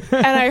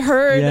and I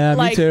heard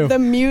the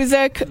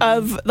music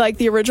of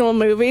the original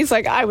movies,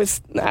 I was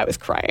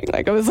crying.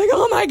 I was like,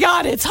 oh my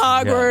god, it's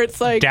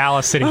Hogwarts! Yeah.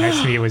 Dallas sitting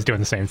next to me was doing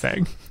the same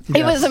thing.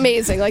 It was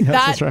amazing.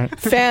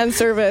 Fan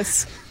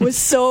service was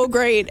so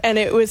great, and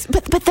it was.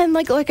 But then,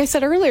 like I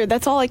said earlier,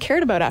 that's all I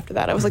cared about after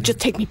that. I was like, just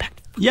take me back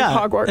to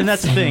Hogwarts. And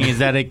that's the thing, is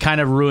that it kind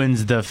of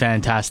ruins the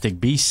Fantastic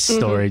Beasts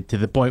story to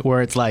the point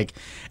where it's like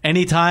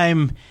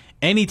anytime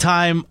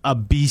a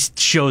beast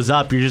shows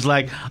up, you're just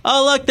like,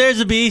 oh look, there's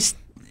a beast.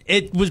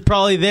 It was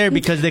probably there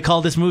because they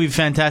called this movie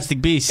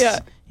Fantastic Beasts. Yeah.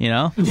 You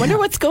know? Wonder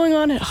what's going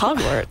on at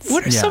Hogwarts.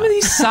 What are some of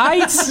these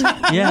sides?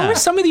 What are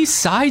some of these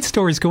side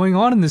stories going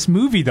on in this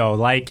movie, though?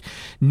 Like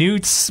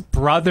Newt's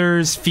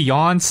brother's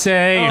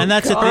fiance, and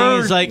that's the thing,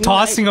 is like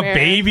tossing a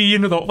baby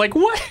into the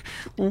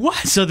what?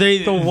 So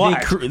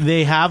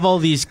they have all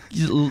these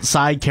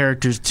side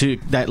characters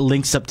that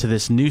links up to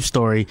this new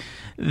story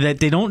that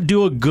they don't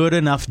do a good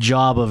enough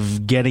job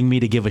of getting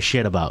me to give a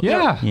shit about.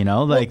 Yeah, you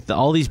know,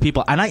 all these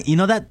people, and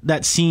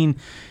that scene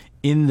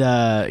in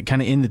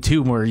the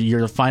tomb where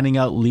you're finding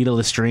out Lita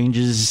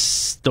Lestrange's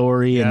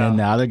story, and then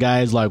the other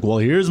guy's like, well,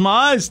 here's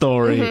my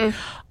story.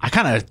 I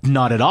kind of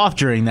nodded off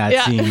during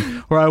that scene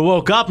where I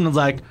woke up and was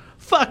like,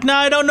 fuck, now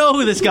I don't know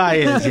who this guy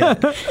is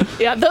yet.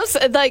 Those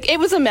it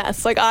was a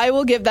mess. I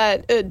will give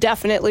that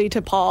definitely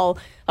to Paul.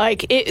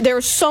 There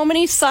were so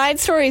many side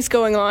stories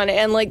going on,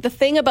 and the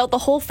thing about the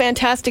whole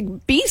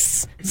Fantastic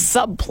Beasts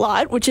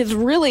subplot, which is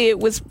really, it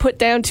was put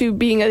down to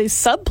being a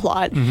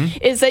subplot,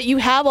 is that you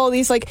have all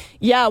these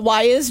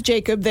why is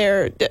Jacob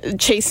there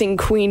chasing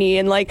Queenie,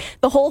 and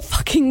the whole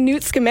fucking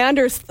Newt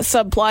Scamander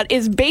subplot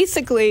is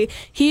basically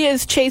he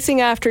is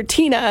chasing after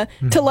Tina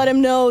to let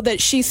him know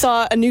that she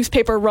saw a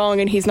newspaper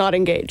wrong and he's not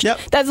engaged. Yep.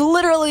 That's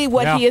literally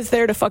what he is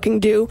there to fucking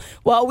do,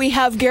 while we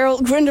have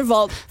Geralt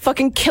Grindelwald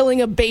fucking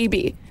killing a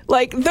baby.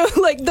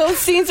 Those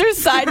scenes are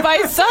side by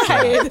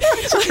side.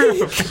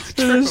 It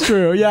is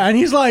true. Yeah, and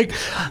he's like,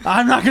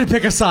 I'm not going to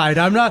pick a side.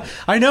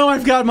 I know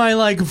I've got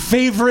my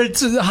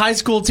favorite high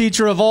school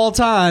teacher of all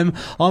time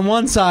on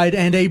one side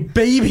and a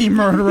baby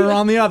murderer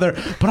on the other,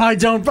 but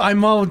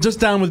I'm just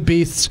down with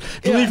beasts.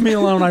 Leave me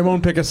alone. I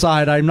won't pick a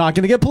side. I'm not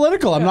going to get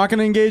political. I'm not going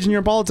to engage in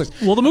your politics.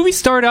 Well, the movie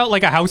started out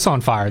like a house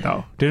on fire,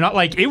 though. Did not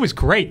it was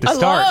great. I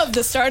love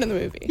the start of the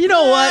movie. You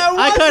know what?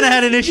 I kind of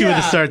had an issue with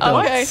the start,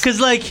 though. Because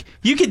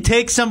you could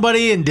take somebody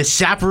and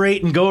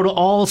disapparate and go to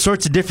all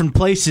sorts of different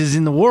places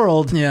in the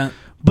world. Yeah.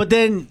 But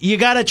then you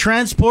gotta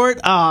transport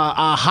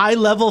a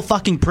high-level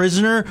fucking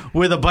prisoner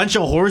with a bunch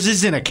of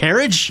horses in a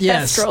carriage?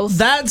 Yes.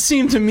 That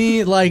seemed to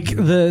me like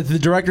the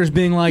directors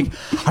being like,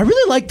 I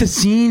really like the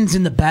scenes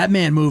in the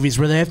Batman movies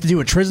where they have to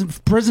do a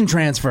prison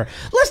transfer.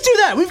 Let's do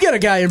that. We've got a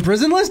guy in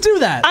prison. Let's do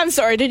that. I'm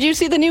sorry, did you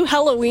see the new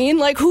Halloween?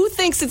 Who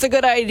thinks it's a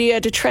good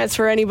idea to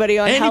transfer anybody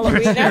on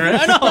Halloween?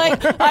 I know.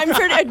 I'm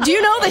sure. Do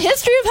you know the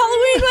history of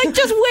Halloween?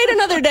 Just wait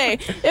another day.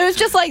 It was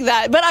just like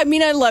that. But I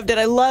loved it.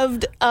 I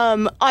loved,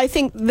 I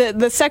think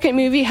the second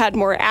movie had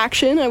more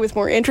action. I was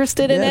more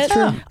interested in it.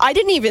 True. I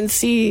didn't even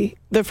see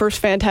the first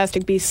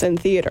Fantastic Beasts in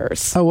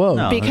theaters. Oh, whoa.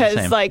 No, because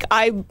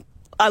I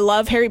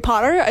love Harry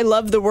Potter. I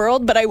love the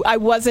world, but I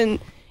wasn't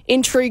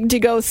intrigued to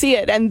go see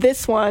it. And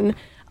this one,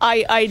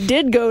 I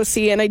did go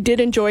see, and I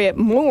did enjoy it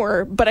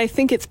more, but I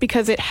think it's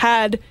because it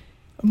had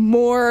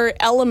more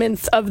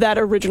elements of that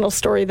original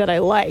story that I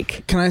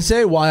like. Can I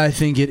say why I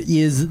think it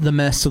is the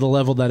mess to the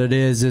level that it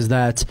is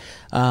that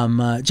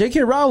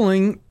J.K.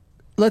 Rowling,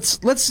 let's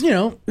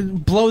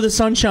blow the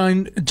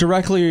sunshine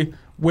directly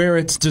where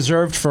it's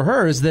deserved for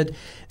her, is that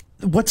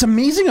what's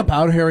amazing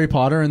about Harry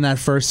Potter in that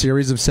first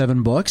series of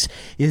 7 books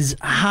is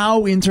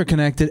how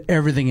interconnected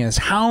everything is.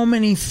 How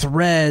many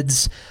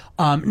threads,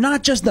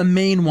 not just the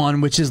main one,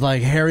 which is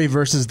Harry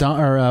versus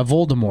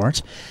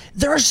Voldemort.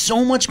 There's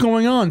so much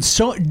going on.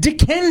 So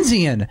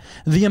Dickensian,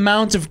 the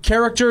amount of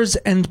characters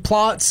and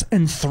plots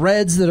and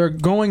threads that are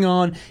going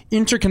on,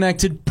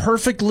 interconnected,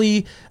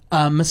 perfectly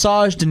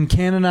massaged and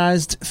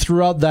canonized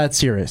throughout that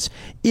series.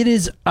 It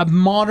is a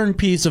modern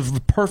piece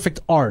of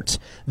perfect art,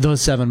 those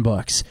 7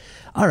 books.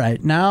 All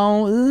right,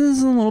 now this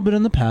is a little bit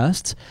in the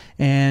past,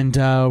 and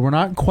we're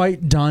not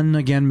quite done,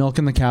 again,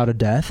 milking the cow to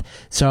death.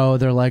 So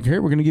they're like, here,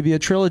 we're going to give you a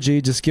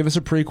trilogy. Just give us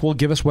a prequel.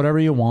 Give us whatever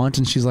you want.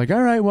 And she's like,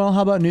 all right, well,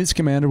 how about Newt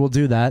Scamander? We'll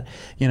do that,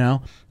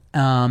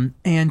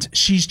 And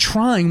she's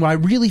trying, what I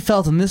really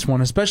felt in this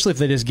one, especially if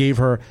they just gave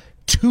her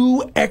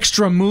 2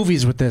 extra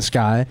movies with this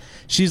guy,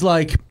 she's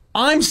like,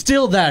 I'm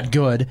still that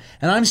good,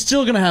 and I'm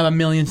still going to have a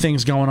million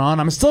things going on.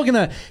 I'm still going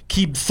to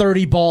keep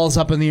 30 balls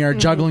up in the air,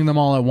 juggling them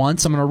all at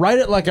once. I'm going to write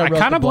it like I wrote the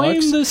books. I kind of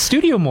blame the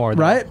studio more,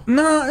 though. Right?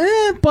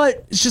 No,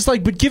 but it's just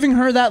like, but giving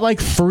her that like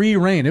free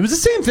reign. It was the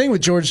same thing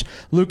with George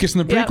Lucas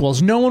in the prequels.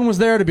 Yep. No one was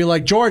there to be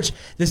like, George,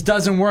 this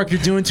doesn't work.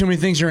 You're doing too many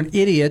things. You're an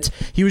idiot.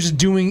 He was just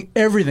doing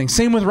everything.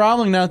 Same with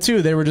Rowling now,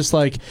 too. They were just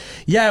like,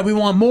 yeah, we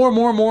want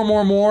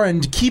more,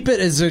 and keep it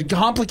as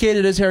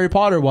complicated as Harry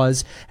Potter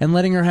was, and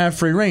letting her have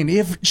free reign.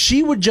 If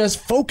she would just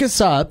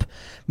focus up,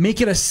 make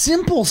it a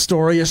simple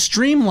story, a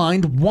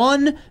streamlined,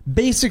 one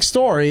basic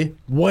story,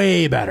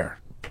 way better.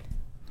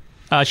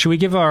 Should we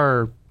give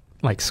our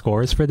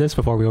scores for this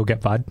before we go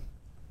get Bud?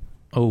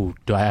 Oh,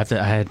 I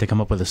had to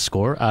come up with a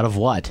score out of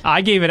what?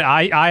 I gave it.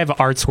 I have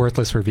Art's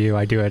Worthless review.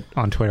 I do it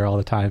on Twitter all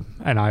the time,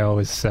 and I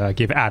always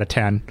give it out of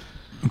 10.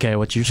 Okay,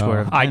 what's your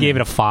score? I gave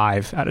it a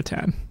 5 out of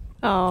 10.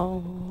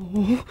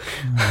 Oh.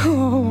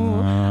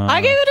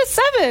 I gave it a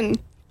 7.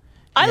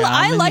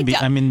 I liked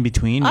it. I'm in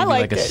between. Maybe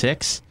like a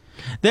 6.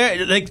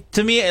 There,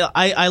 to me,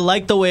 I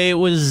like the way it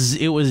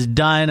was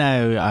done.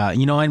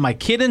 And my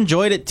kid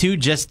enjoyed it too.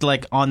 Just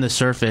like on the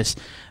surface,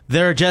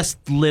 there are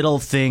just little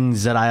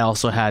things that I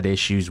also had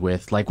issues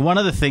with. Like one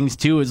of the things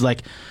too is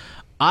like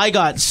I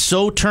got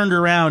so turned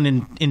around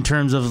in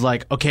terms of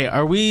like, okay,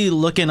 are we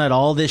looking at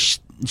all this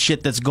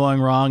shit that's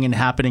going wrong and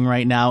happening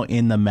right now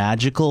in the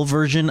magical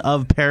version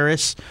of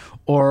Paris?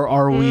 Or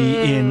are we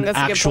in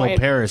actual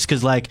Paris?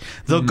 Because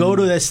they'll go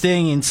to this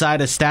thing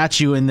inside a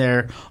statue, and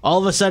they're all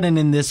of a sudden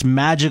in this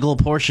magical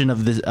portion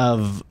of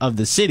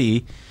the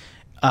city.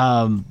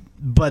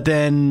 But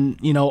then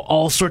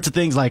all sorts of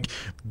things like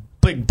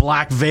big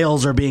black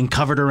veils are being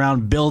covered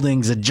around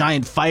buildings. A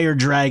giant fire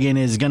dragon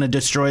is going to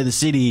destroy the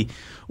city.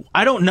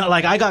 I don't know.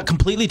 I got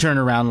completely turned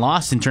around,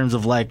 lost in terms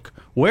of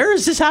where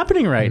is this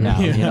happening right now?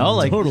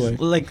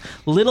 Totally.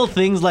 Little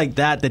things like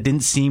that didn't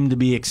seem to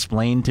be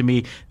explained to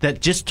me,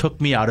 that just took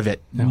me out of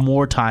it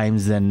more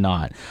times than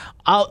not.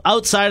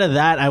 Outside of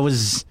that, I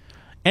was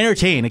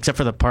entertained, except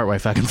for the part where I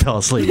fucking fell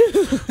asleep.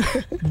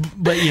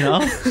 But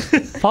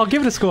Paul,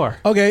 give it a score.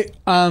 Okay,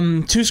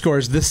 2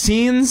 scores. The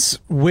scenes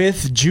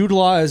with Jude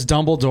Law as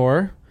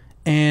Dumbledore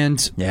and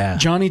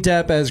Johnny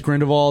Depp as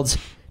Grindelwald,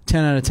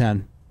 10 out of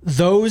 10.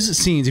 Those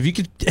scenes, if you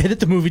could edit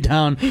the movie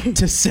down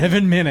to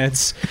 7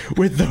 minutes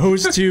with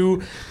those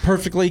two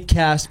perfectly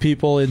cast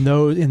people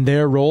in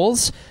their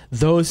roles,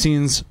 those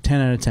scenes,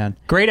 10 out of 10.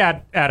 Great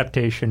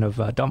adaptation of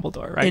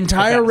Dumbledore, right?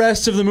 Entire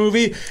rest of the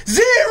movie,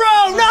 0,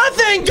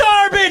 nothing,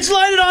 garbage,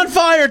 light it on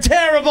fire,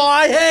 terrible,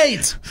 I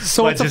hate.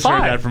 So it's a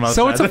 5.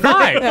 So it's a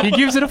 5. He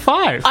gives it a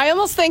 5. I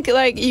almost think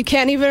you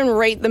can't even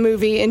rate the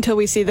movie until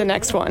we see the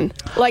next one.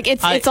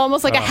 It's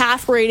almost like a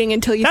half rating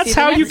until you see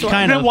the next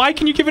one. Then why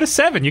can you give it a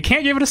 7? You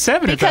can't give it a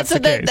 7 because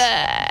if that's of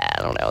I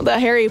don't know, the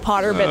Harry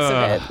Potter bits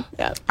of it.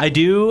 Yeah. I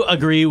do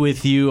agree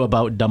with you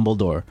about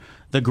Dumbledore.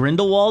 The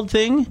Grindelwald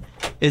thing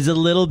is a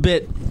little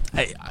bit.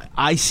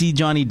 I see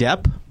Johnny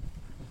Depp.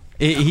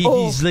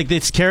 He's like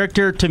this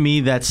character to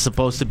me that's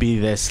supposed to be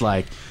this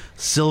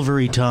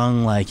silvery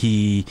tongue,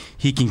 he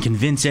can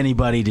convince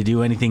anybody to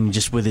do anything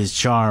just with his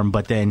charm.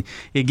 But then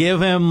you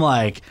give him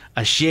a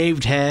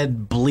shaved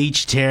head,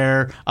 bleached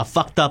hair, a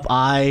fucked up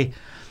eye.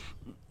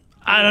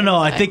 I don't know.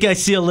 I think I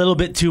see a little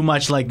bit too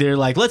much. They're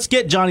let's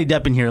get Johnny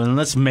Depp in here and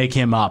let's make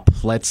him up.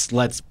 Let's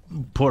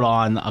put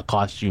on a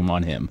costume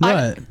on him.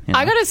 I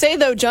gotta say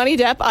though, Johnny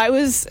Depp, I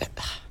was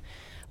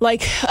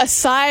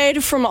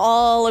aside from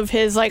all of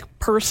his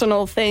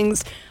personal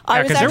things,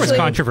 because there was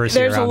controversy.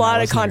 There's a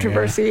lot of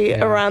controversy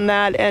around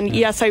that, and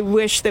yes, I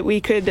wish that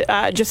we could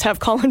just have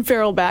Colin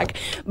Farrell back.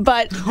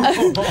 But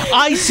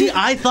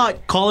I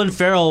thought Colin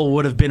Farrell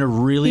would have been a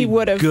really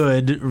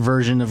good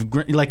version of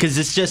because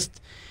it's just.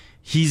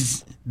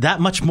 He's that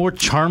much more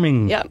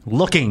charming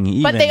looking.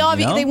 Even, but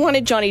they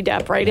wanted Johnny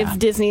Depp, right? Yeah. It's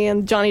Disney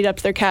and Johnny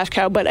Depp's their cash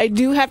cow. But I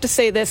do have to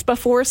say this: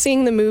 before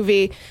seeing the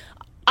movie,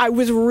 I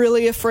was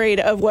really afraid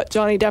of what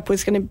Johnny Depp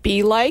was going to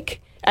be like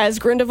as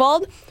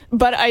Grindelwald.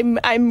 But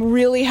I'm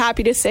really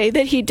happy to say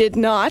that he did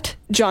not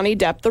Johnny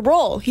Depp the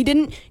role. He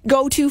didn't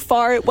go too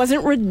far. It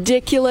wasn't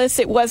ridiculous.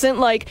 It wasn't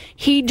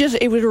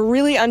it was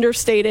really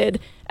understated.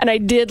 And I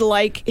did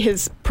like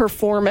his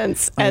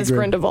performance as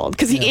Grindelwald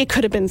because it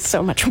could have been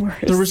so much worse.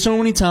 There were so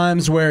many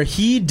times where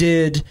he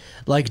did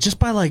just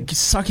by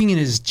sucking in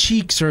his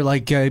cheeks or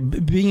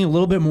being a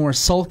little bit more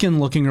sullen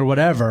looking or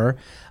whatever.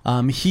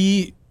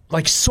 He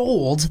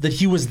sold that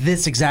he was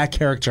this exact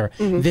character,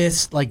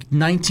 this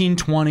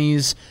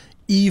 1920s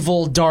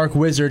evil dark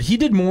wizard. He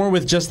did more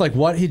with just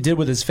what he did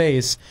with his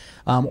face,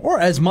 or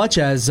as much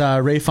as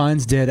Ray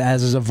Fiennes did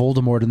as a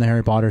Voldemort in the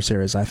Harry Potter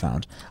series.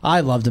 I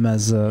loved him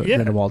as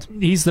Grindelwald.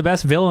 He's the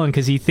best villain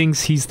because he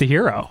thinks he's the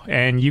hero,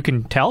 and you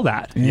can tell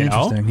that.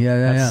 Interesting.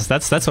 Yeah.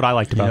 That's what I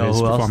liked about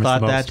his performance. Who else thought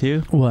the most. that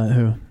too? What?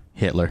 Who?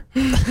 Hitler.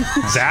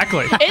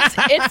 Exactly.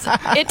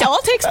 It all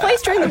takes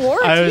place during the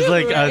war. I was too,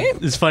 like, right?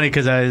 it's funny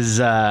because I is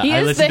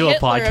listened the to a Hitler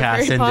of podcast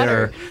Harry and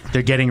Potter.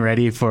 they're getting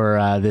ready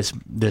for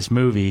this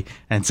movie,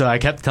 and so I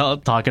kept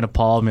talking to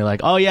Paul and be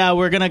like, oh yeah,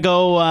 we're gonna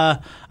go.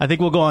 I think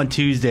we'll go on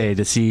Tuesday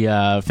to see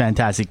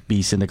Fantastic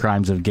Beasts and the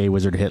Crimes of Gay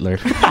Wizard Hitler.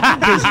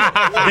 'Cause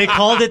they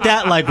called it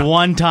that like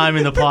one time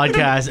in the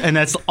podcast, and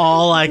that's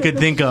all I could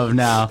think of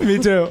now. Me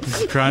too.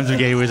 Crimes of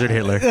Gay Wizard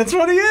Hitler. That's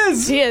what he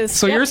is. He is.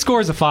 So Yep. your score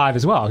is a 5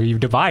 as well. You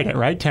divide it,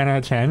 right? 10 out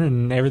of 10,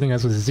 and everything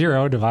else was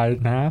 0, divided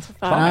in half.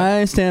 5.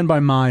 I stand by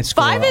my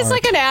score. 5 is Art.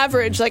 like an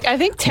average. Like I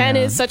think 10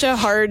 is such a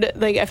hard.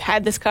 Like I've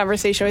had this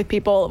conversation with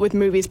people with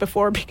movies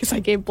before because I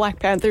gave Black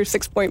Panther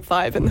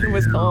 6.5 and then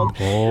was called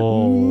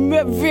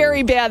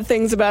very bad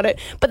things about it.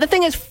 But the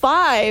thing is,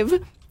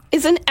 5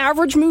 is an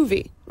average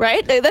movie,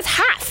 right? That's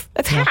half.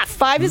 That's half.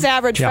 5 is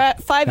average. Yeah.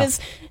 5 is.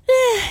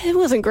 It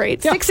wasn't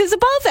great. 6 is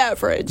above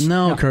average.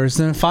 No,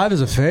 Kirsten. 5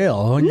 is a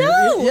fail.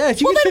 No. Yeah,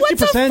 if you Well, get then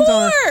what's a 50%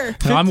 on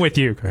 4? No, I'm with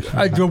you, Chris.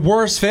 a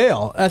worse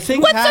fail. I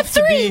think What's a has to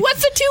 3? be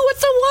What's a 2?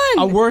 What's a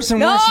 1? a worse and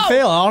No. worse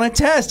fail on a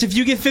test. If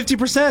you get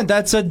 50%,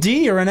 that's a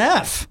D or an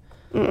F.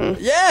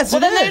 Yes, Well,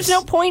 it then is. there's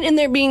no point in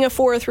there being a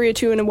 4, a 3, a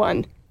 2, and a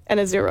 1 and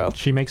a 0.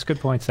 She makes good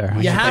points there.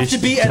 You have to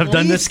be at I've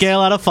done the least- scale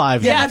out of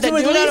 5. You Yeah, have to then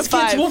at do it out least of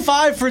get to 5. a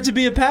 5 for it to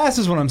be a pass,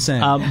 is what I'm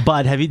saying.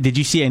 But did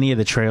you see any of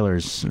the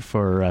trailers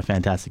for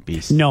Fantastic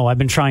Beasts? No, I've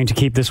been trying to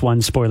keep this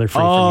one spoiler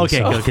free. Oh, for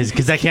me, okay, so.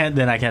 because I can't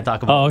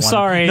talk about. Oh, one.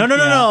 sorry. No.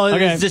 Yeah. It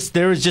Okay. was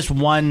there was just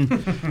one,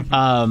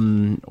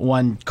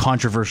 one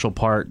controversial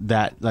part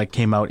that like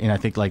came out in I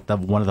think like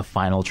one of the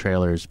final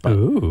trailers. But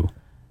Ooh.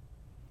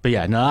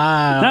 yeah,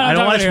 I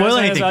don't want to spoil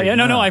anything. for you.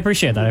 No, I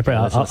appreciate that.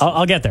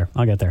 I'll get there.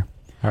 I'll get there.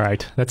 All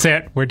right, that's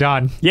it. We're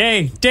done.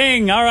 Yay!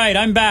 Ding! All right,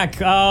 I'm back.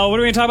 What are we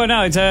going to talk about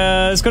now?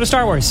 Let's go to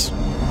Star Wars.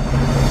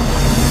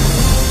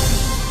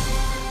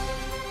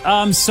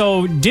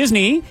 So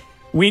Disney,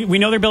 we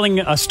know they're building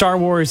a Star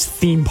Wars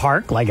theme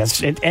park, like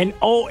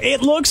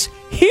it looks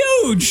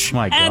huge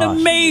My and gosh.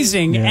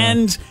 amazing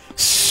and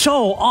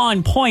so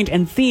on point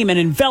and theme and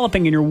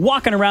enveloping, and you're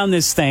walking around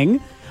this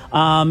thing.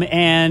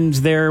 And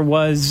there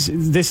was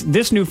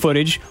this new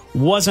footage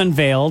was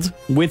unveiled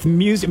with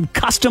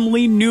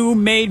customly new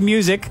made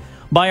music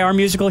by our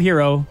musical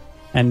hero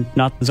and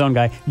not the Zone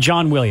guy,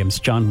 John Williams.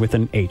 John with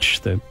an H,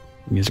 the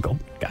musical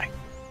guy.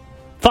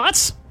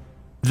 Thoughts?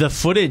 The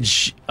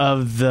footage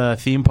of the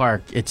theme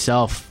park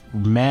itself,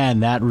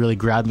 man, that really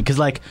grabbed me because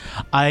like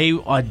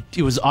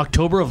it was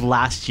October of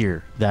last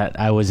year that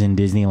I was in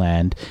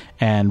Disneyland,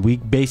 and we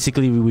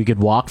could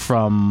walk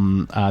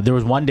from there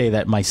was one day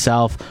that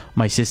myself,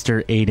 my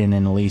sister Aiden,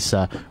 and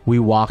Elisa, we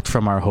walked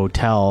from our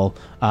hotel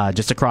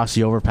just across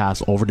the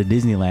overpass over to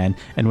Disneyland,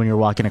 and when you're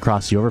walking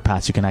across the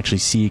overpass you can actually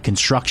see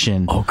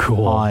construction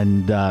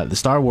on the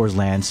Star Wars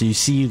land, so you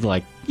see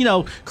like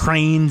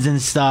cranes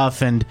and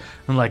stuff, and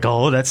I'm like,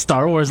 oh, that's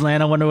Star Wars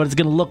land. I wonder what it's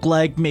gonna look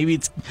like.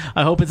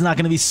 I hope it's not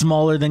gonna be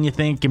smaller than you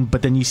think.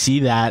 But then you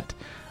see that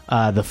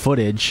the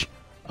footage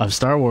of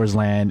Star Wars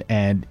land,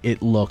 and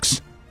it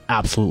looks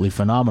absolutely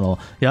phenomenal.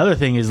 The other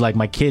thing is like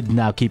my kids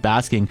now keep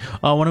asking,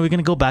 oh, when are we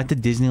gonna go back to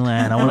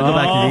Disneyland? I want to go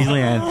back to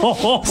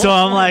Disneyland. So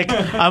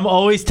I'm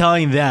always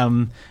telling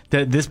them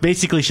that this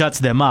basically shuts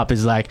them up.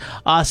 Is like,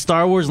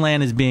 Star Wars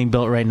Land is being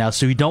built right now,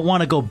 so you don't want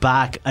to go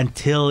back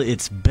until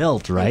it's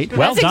built, right?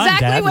 Well That's done,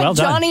 exactly Dad. what Well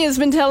done. Johnny has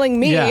been telling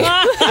me.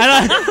 Yeah.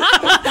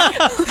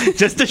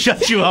 Just to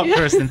shut you up,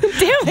 Kirsten. Damn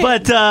it.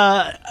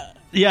 But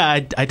yeah, I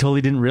totally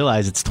didn't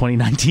realize it's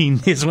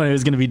 2019 is when it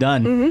was going to be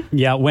done. Mm-hmm.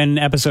 Yeah, when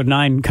Episode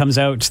 9 comes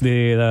out,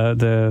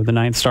 the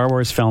ninth Star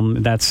Wars film,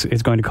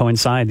 it's going to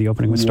coincide the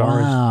opening with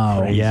Star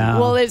Wars. Yeah.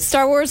 Well, it's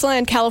Star Wars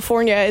Land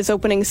California is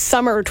opening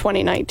summer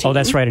 2019. Oh,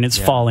 that's right, and it's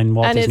fall in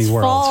Walt and Disney it's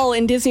World. fall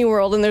in Disney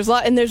World, and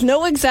there's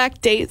no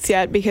exact dates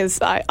yet because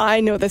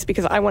I know this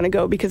because I want to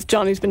go because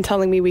Johnny's been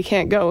telling me we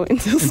can't go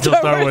until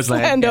Star Wars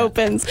Land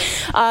opens.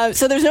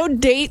 So there's no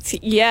dates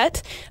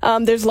yet.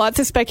 There's lots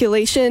of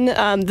speculation.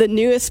 The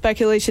newest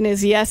speculation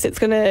is yes, it's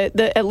going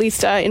to at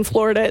least in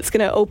Florida, it's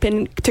going to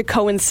open to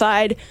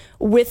coincide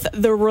with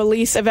the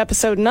release of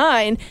Episode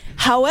 9.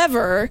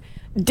 However,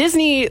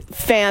 Disney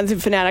fans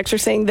and fanatics are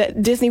saying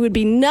that Disney would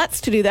be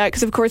nuts to do that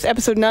because, of course,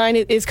 Episode 9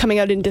 is coming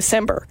out in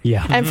December.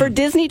 Yeah. And for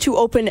Disney to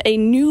open a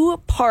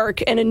new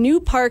park, and a new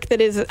park that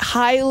is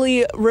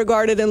highly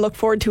regarded and looked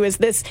forward to as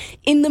this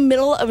in the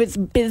middle of its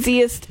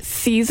busiest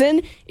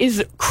season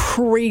is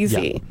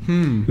crazy.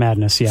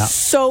 Madness, yeah.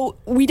 So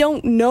we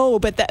don't know,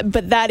 but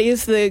that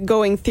is the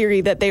going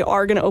theory that they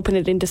are going to open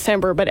it in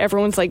December. But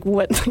everyone's like,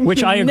 "What?"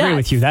 Which I agree Nuts.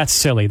 with you. That's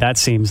silly. That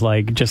seems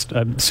like just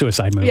a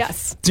suicide move.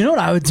 Yes. Do you know what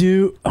I would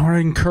do? I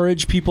would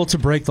encourage people to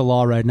break the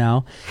law right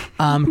now.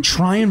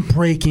 Try and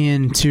break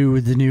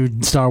into the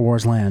new Star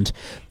Wars land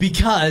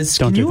because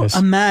Don't can do you this.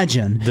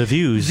 imagine The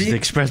views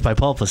expressed by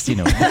Paul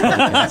Plastino.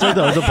 So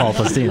those are Paul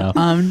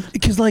Plastino.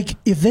 because like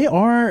if they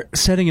are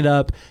setting it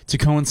up to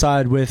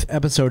coincide with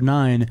Episode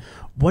 9,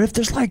 what if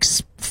there's like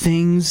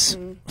things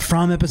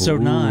from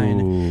episode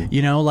 9.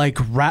 You know, like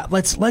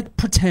let's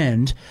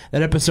pretend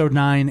that episode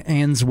 9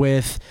 ends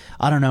with,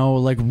 I don't know,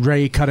 like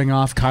Rey cutting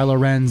off Kylo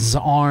Ren's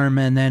arm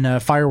and then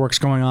fireworks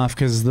going off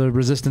because the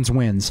Resistance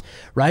wins,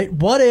 right?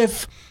 What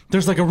if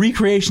there's like a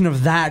recreation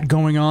of that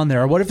going on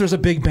there? Or what if there's a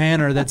big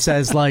banner that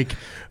says like,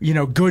 you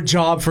know, good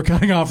job for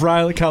cutting off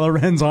Kylo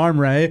Ren's arm,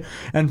 Rey,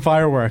 and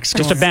fireworks.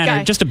 Just a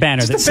banner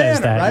that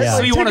says that. Right? Yeah.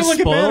 So you want to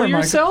spoil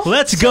yourself?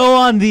 Let's go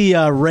on the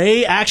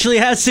Rey actually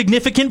has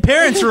significant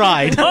parents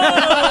ride.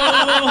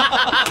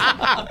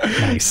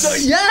 Nice. So,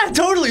 yeah,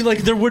 totally. Like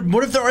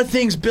what if there are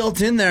things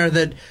built in there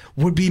that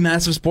would be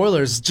massive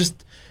spoilers?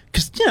 Just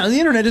because, you know, the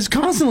internet is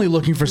constantly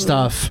looking for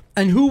stuff,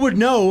 and who would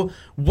know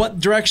what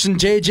direction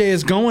JJ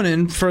is going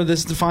in for the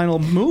final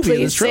movie,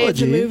 Please this trilogy?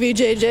 save the movie,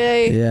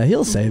 JJ. Yeah,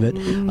 he'll save it.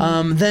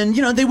 Then,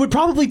 you know, they would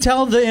probably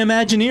tell the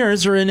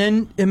Imagineers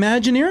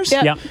Imagineers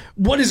Yeah.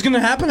 what is going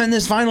to happen in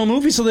this final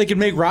movie so they can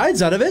make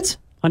rides out of it.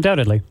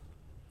 Undoubtedly.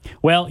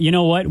 Well, you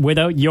know what?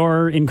 Without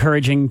your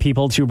encouraging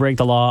people to break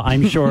the law,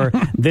 I'm sure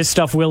this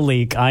stuff will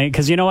leak.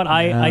 Because you know what?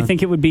 I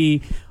think it would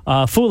be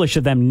foolish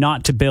of them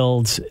not to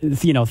build,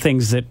 you know,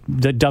 things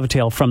that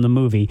dovetail from the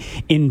movie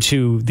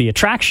into the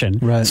attraction.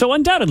 Right. So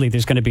undoubtedly,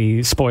 there's going to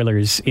be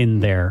spoilers in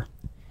there.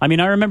 I mean,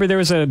 I remember there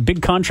was a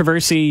big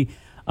controversy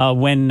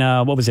when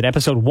what was it?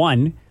 Episode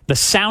 1. The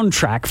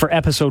soundtrack for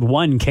episode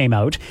 1 came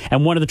out,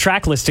 and one of the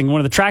tracks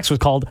was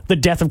called "The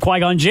Death of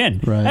Qui-Gon Jinn,"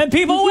 Right. and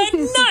people went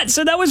nuts.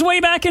 So that was way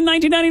back in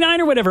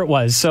 1999 or whatever it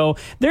was. So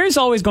there's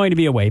always going to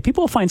be a way.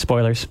 People will find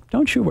spoilers.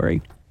 Don't you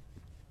worry.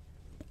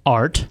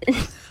 Art.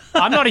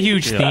 I'm not a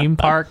huge theme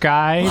park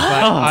guy, but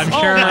I'm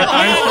sure.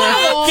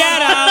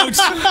 Get out!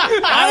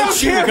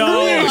 Out you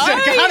go!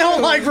 I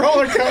don't like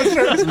roller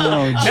coasters.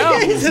 No,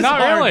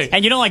 not really.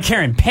 And you don't like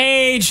Karen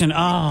Page, and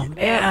oh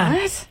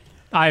man. What?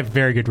 I have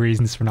very good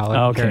reasons for not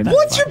liking Okay, Karen. that's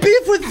What's your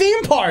beef with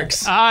theme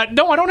parks? No, I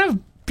don't have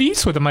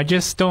beefs with them. I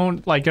just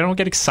don't I don't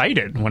get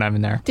excited when I'm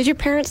in there. Did your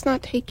parents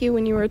not take you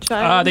when you were a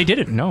child? They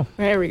didn't. No.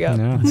 There we go.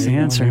 No. That's the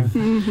answer.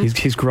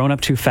 He's grown up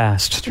too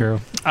fast.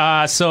 True.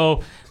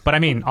 But I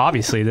mean,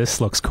 obviously,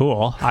 this looks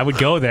cool. I would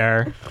go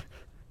there,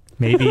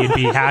 maybe and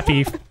be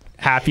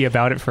happy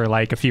about it for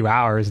like a few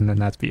hours, and then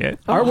that'd be it.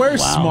 I wear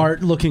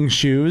smart-looking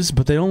shoes,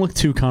 but they don't look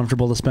too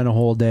comfortable to spend a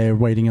whole day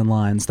waiting in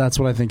lines. That's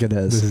what I think it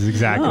is. This is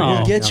exactly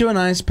Oh. it. Get you a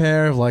nice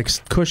pair of like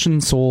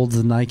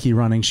cushioned-soled Nike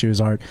running shoes,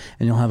 Art,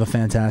 and you'll have a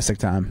fantastic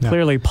time.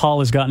 Clearly, Paul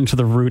has gotten to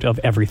the root of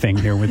everything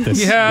here with this.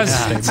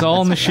 Yes, it's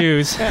all in the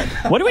shoes.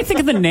 What do we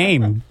think of the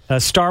name?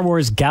 Star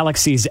Wars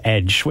Galaxy's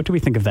Edge. What do we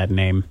think of that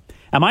name?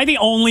 Am I the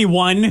only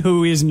one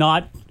who is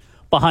not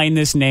behind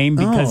this name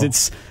because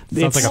it's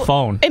Sounds like a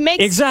phone. It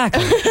makes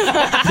exactly.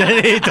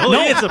 It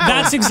totally is a phone.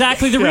 That's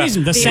exactly the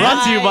reason. The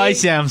Brought to you by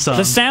Samsung.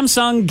 The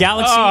Samsung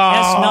Galaxy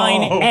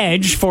S9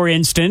 Edge, for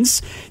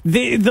instance,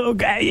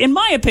 in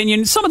my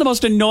opinion, some of the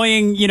most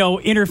annoying,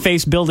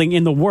 interface building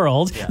in the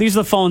world. Yeah. These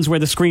are the phones where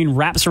the screen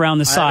wraps around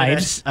the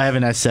side. I have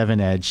an S7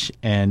 Edge,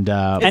 and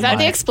is that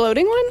the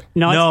exploding one?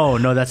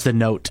 No, that's the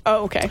Note.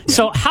 Oh, okay.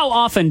 So, how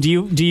often do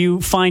you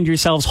find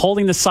yourselves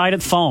holding the side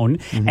of the phone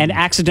and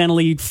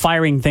accidentally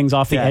firing things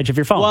off the edge of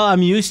your phone? Well,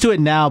 I'm used to it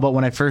now, but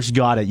when I first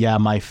got it,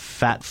 my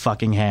fat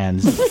fucking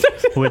hands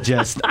would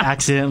just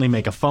accidentally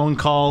make a phone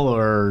call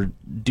or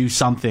do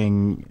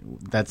something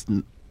that's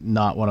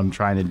not what I'm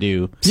trying to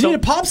do. You need a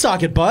pop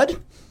socket, bud.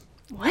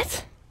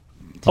 What?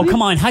 Oh,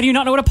 come on! How do you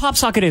not know what a pop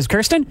socket is,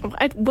 Kirsten?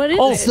 What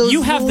is it?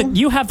 You have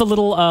the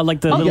little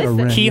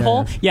little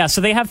keyhole. Yeah,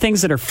 so they have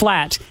things that are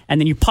flat, and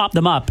then you pop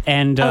them up,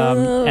 and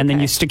then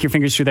you stick your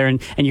fingers through there,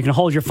 and you can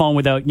hold your phone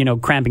without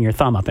cramping your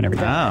thumb up and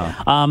everything.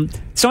 Oh.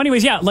 So,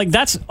 anyways,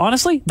 that's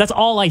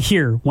all I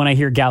hear when I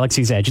hear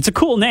Galaxy's Edge. It's a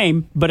cool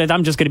name, but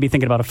I'm just going to be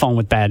thinking about a phone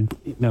with bad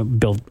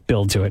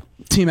build to it.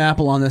 Team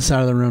Apple on this side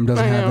of the room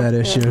doesn't have that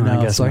issue. Yeah. No,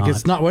 I guess it's like not.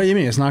 It's not. What do you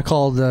mean? It's not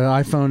called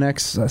iPhone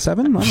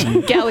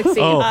X7?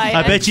 Galaxy.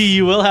 I bet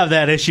you will have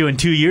that issue in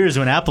 2 years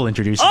when Apple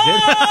introduces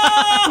it.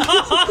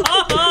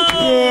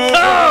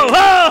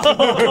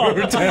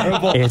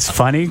 Terrible. It's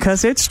funny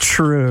because it's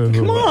true.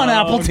 Come on,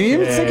 Apple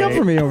team. Stick up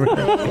for me over here.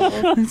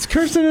 It's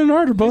Kirsten and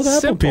Art are both Apple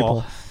Simple.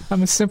 people.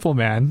 I'm a simple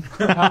man.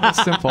 I'm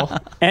simple.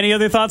 Any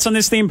other thoughts on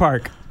this theme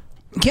park?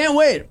 Can't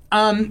wait.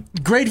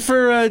 Great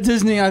for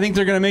Disney. I think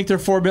they're going to make their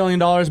 $4 billion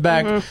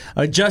back.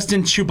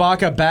 Justin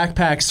Chewbacca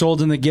backpack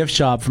sold in the gift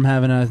shop from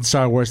having a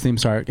Star Wars theme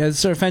park.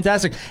 It's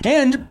fantastic.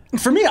 And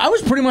for me, I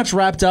was pretty much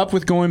wrapped up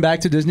with going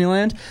back to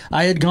Disneyland.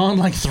 I had gone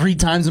like 3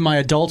 times in my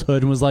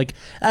adulthood and was like,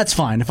 that's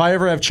fine. If I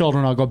ever have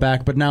children, I'll go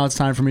back. But now it's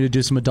time for me to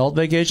do some adult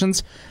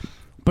vacations.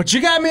 But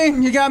you got me.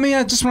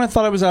 Just when I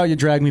thought I was out, you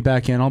dragged me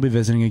back in. I'll be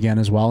visiting again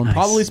as well, and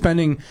probably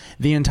spending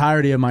the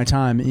entirety of my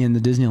time in the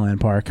Disneyland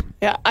park.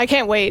 Yeah, I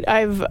can't wait.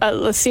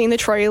 I've seen the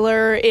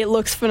trailer. It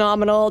looks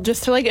phenomenal.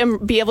 Just to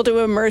be able to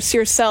immerse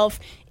yourself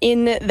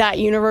in that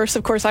universe.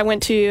 Of course, I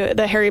went to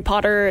the Harry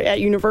Potter at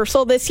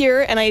Universal this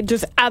year, and I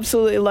just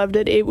absolutely loved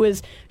it. It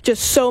was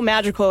just so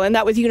magical, and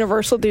that was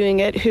Universal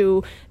doing it,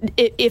 who,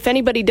 if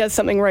anybody does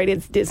something right,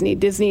 it's Disney.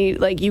 Disney,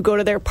 you go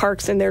to their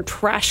parks and their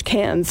trash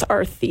cans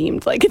are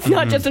themed. It's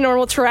not just a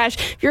normal trash.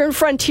 If you're in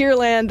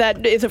Frontierland,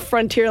 that is a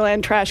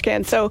Frontierland trash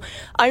can. So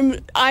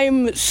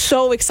I'm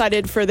so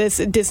excited for this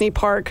Disney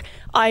park.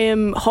 I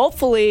am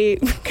hopefully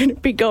going to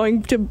be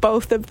going to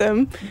both of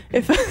them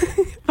if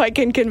I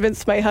can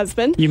convince my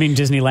husband. You mean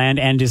Disneyland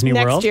and Disney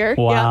Next World? year.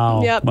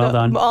 Wow. Yeah. Well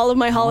done. All of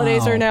my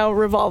holidays Wow. are now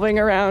revolving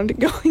around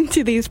going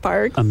to these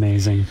parks.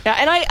 Amazing. Yeah,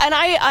 and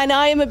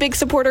I am a big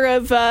supporter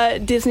of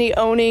Disney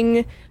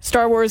owning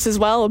Star Wars as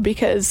well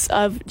because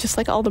of just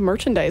like all the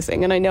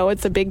merchandising. And I know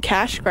it's a big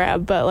cash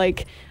grab, but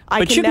like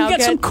But you can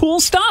get some cool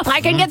stuff.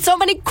 I can get so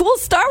many cool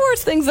Star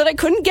Wars things that I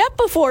couldn't get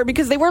before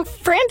because they weren't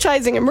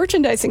franchising and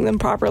merchandising them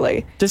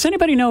properly. Does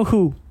anybody know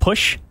who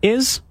Push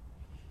is?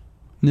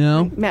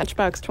 No.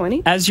 Matchbox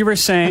 20. As you were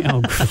saying,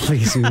 oh,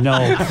 please,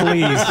 no,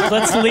 please.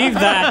 Let's leave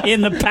that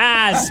in the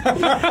past.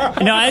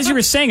 Now, as you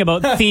were saying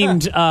about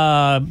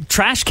themed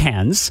trash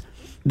cans,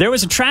 there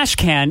was a trash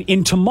can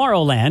in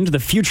Tomorrowland, the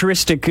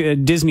futuristic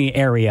Disney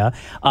area.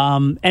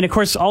 And, of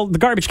course, all the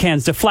garbage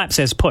cans, the flap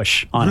says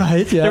Push on it.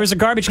 Right, yeah. There was a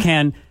garbage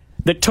can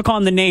that took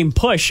on the name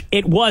Push.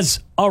 It was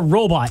a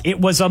robot. It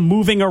was a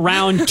moving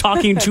around,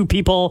 talking to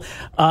people,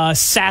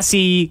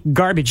 sassy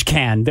garbage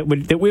can.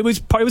 It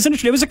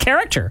was a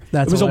character.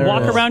 That's it was hilarious.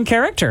 a walk around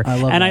character. I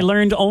love and that. I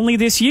learned only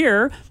this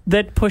year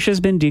that Push has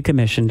been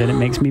decommissioned, and it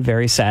makes me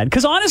very sad.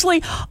 Because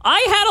honestly, I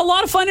had a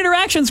lot of fun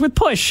interactions with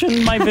Push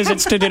in my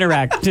visits to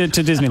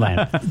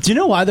Disneyland. Do you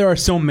know why there are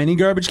so many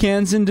garbage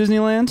cans in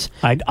Disneyland?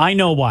 I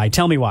know why.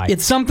 Tell me why.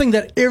 It's something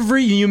that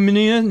every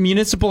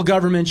municipal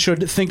government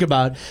should think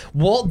about.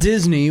 Walt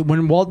Disney,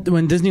 when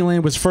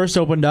Disneyland was first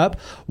opened up,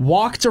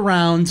 walked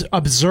around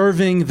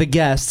observing the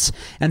guests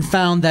and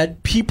found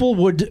that people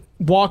would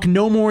walk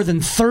no more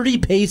than 30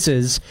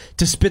 paces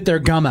to spit their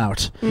gum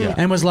out. Yeah.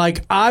 And was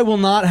like, I will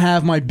not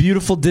have my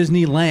beautiful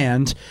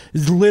Disneyland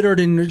littered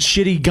in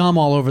shitty gum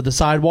all over the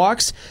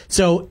sidewalks.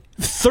 So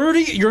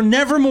 30, you're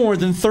never more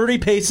than 30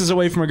 paces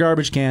away from a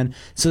garbage can,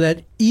 so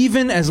that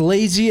even as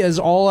lazy as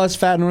all us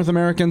fat North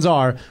Americans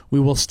are, we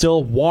will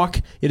still walk.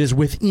 It is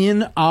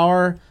within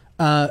our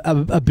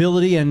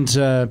ability and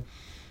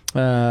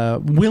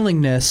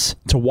willingness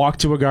to walk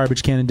to a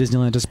garbage can in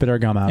Disneyland to spit our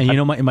gum out. And you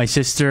know, my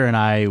sister and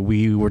I,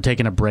 we were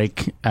taking a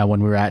break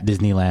when we were at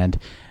Disneyland.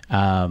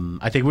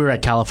 I think we were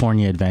at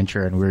California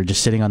Adventure, and we were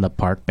just sitting on the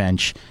park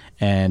bench,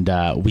 and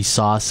we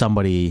saw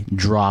somebody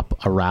drop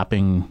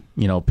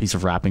a piece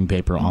of wrapping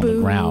paper on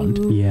the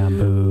ground. Yeah,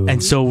 boo.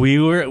 And so we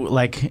were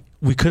like,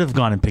 we could have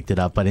gone and picked it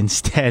up, but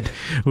instead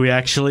we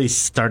actually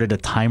started a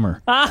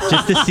timer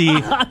just to see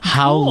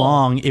how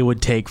long it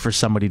would take for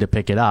somebody to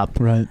pick it up.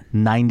 Right.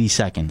 90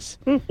 seconds.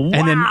 And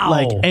then,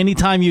 like,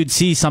 anytime you'd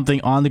see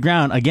something on the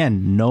ground,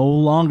 again, no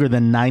longer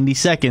than 90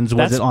 seconds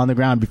was That's it on the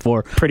ground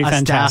before pretty a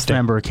fantastic. staff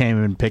member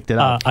came and picked it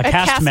up. A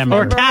cast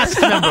member. Or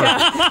cast member.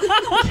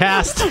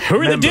 Cast Who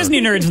are the member.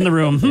 Disney nerds in the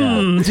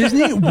room?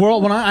 Disney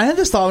World, when I had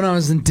this thought when I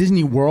was in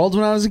Disney World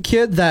when I was a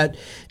kid, that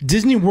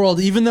Disney World,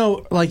 even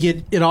though like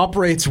it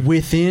operates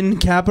within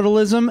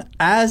capitalism,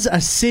 as a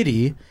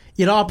city,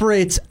 it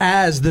operates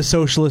as the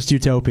socialist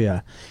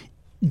utopia.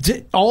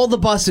 All the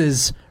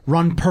buses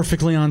run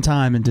perfectly on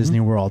time in Disney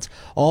World.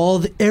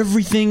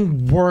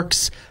 Everything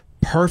works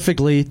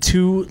perfectly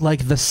to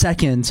like the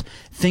second.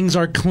 Things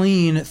are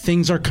clean,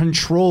 things are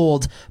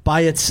controlled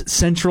by its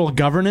central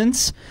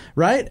governance,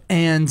 right?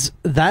 And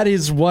that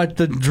is what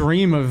the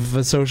dream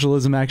of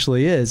socialism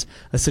actually is,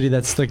 a city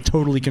that's like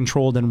totally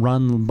controlled and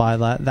run by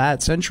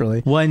that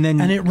centrally. Well, and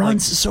it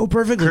runs so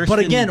perfectly. But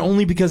Kirsten- again,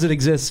 only because it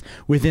exists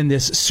within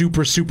this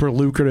super, super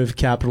lucrative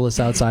capitalist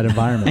outside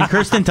environment. And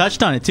Kirsten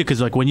touched on it too,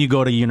 because like when you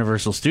go to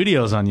Universal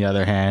Studios, on the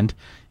other hand,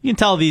 you can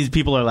tell these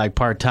people are like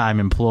part-time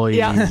employees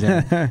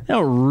and they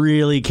don't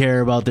really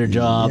care about their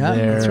job Yeah,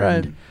 there. that's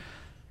right. And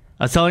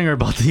I was telling her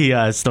about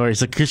the story.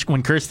 So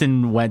when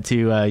Kirsten went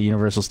to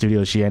Universal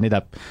Studios, she ended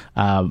up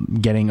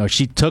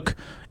she took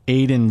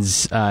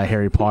Aiden's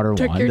Harry Potter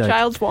Took wand. your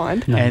child's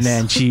wand. And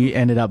then she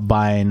ended up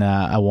buying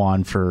a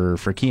wand for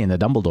Kian, the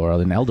Dumbledore,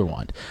 an Elder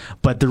Wand.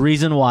 But the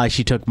reason why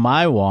she took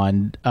my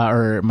wand,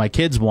 or my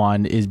kid's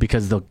wand, is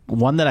because the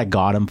one that I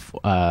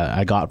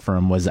got for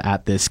him was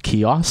at this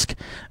kiosk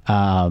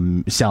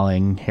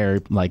selling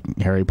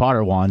Harry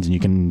Potter wands, and you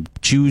can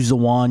choose the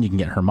wand, you can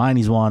get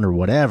Hermione's wand or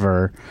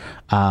whatever.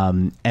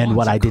 And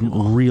what I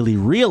didn't really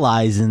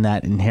realize in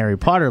Harry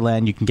Potter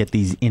land, you can get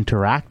these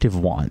interactive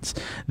wands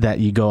that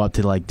you go up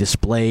to like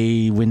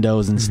display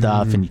windows and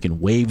stuff, and you can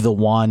wave the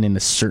wand in a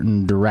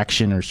certain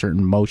direction or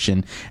certain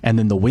motion, and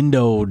then the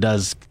window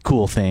does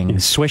cool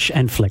things. Swish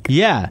and flick.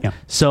 Yeah.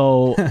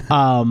 So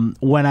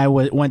when I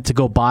went to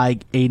go buy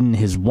Aiden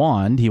his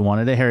wand, he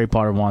wanted a Harry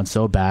Potter wand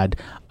so bad.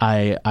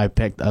 I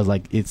was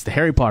like, it's the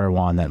Harry Potter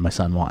wand that my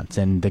son wants.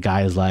 And the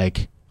guy is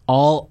like,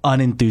 all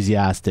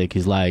unenthusiastic.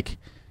 He's like,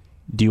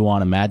 do you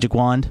want a magic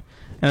wand?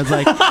 And I was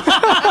like,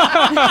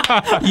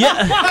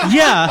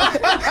 yeah.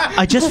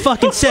 I just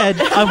fucking said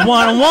I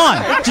want a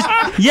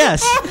wand.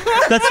 Yes,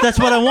 that's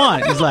what I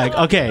want. He's like,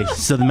 okay,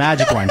 so the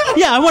magic one.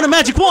 Yeah, I want a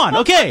magic wand.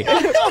 Okay.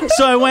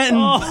 So I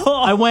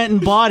went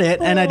and bought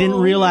it, and I didn't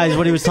realize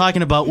what he was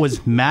talking about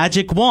was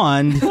magic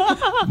wand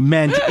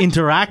meant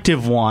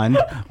interactive wand,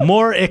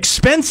 more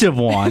expensive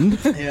wand.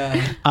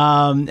 Yeah.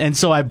 And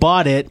so I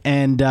bought it,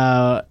 and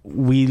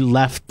we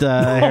left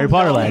Harry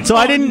Potter Land. So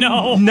I didn't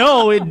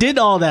know it did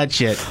all that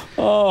shit.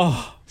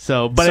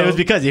 So it was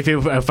because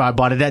if I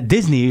bought it at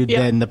Disney,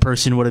 then the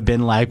person would have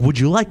been like, "Would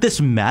you like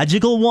this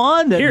magical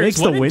wand that makes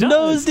the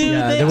windows do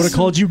Yeah, this?" they would have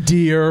called you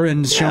dear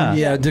and shown,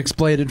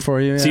 displayed it for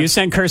you. So you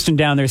sent Kirsten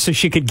down there so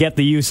she could get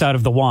the use out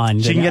of the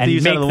wand. She can get the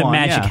use make out of the wand,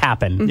 magic yeah.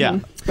 happen. Yeah.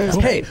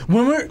 Hey,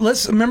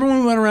 remember when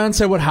we went around and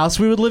said what house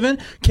we would live in?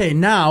 Okay,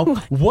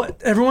 now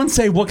everyone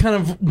say what kind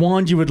of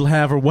wand you would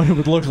have or what it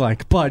would look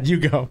like. Bud, you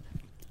go.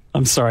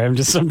 I'm sorry. I'm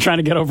trying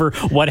to get over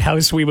what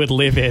house we would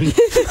live in.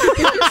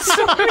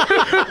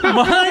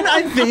 Mine,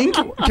 I think,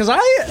 because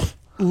I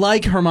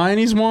like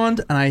Hermione's wand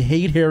and I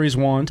hate Harry's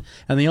wand,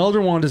 and the Elder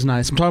wand is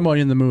nice. I'm talking about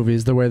in the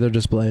movies, the way they're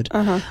displayed.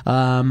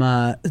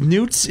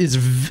 Newt's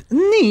is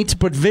neat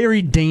but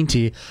very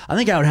dainty. I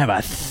think I would have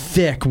a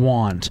thick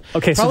wand.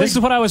 Okay, so this is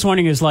what I was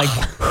wondering is like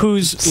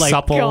who's like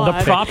Supple.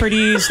 the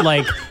properties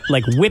like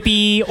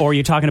whippy, or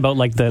you're talking about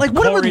like the Like,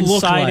 what it core would look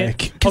inside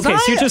like. it? Okay,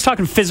 so you're just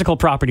talking physical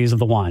properties of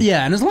the wand.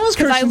 Yeah, and as long as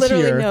Because I Kirsten's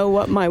literally here, know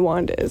what my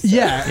wand is.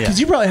 yeah, because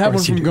you probably have one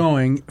course you from do.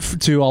 going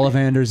to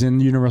Ollivanders in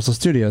Universal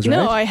Studios, right?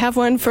 No, I have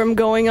one from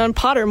going on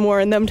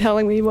Pottermore and them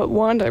telling me what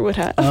wand I would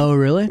have. Oh,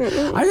 really?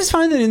 I just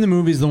find that in the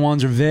movies, the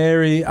wands are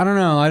very... I don't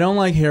know. I don't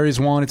like Harry's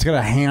wand. It's got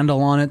a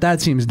handle on it.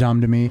 That seems dumb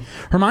to me.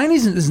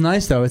 Hermione's is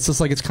nice, though. It's just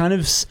like... It's kind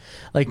of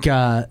like...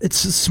 it's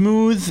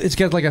smooth. It's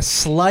got like a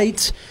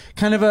slight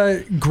kind of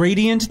a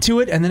gradient to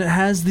it. And then it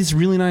has these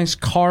really nice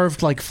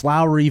carved, like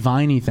flowery,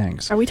 viney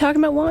things. Are we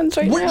talking about wands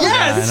right now?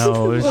 Yes! I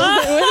know. What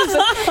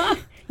is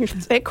it? Your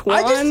thick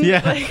wand?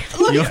 Yeah.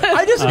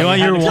 I just... You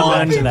want your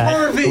wand to that.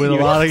 Perfect. with a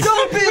lot of...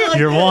 Don't be like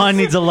Your wand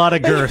needs a lot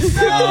of girth.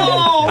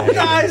 No,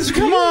 guys,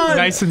 come on.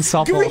 Nice and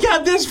supple. We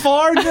got this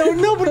far.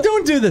 No, but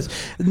don't do this.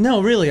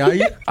 No, really.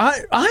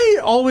 I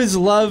always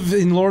love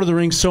in Lord of the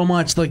Rings so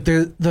much like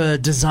the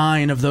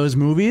design of those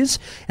movies,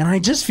 and I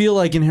just feel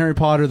like in Harry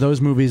Potter, those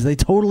movies, they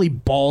totally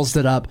ballsed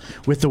it up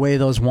with the way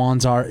those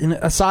wands are. And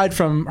aside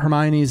from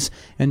Hermione's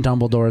and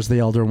Dumbledore's, the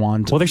Elder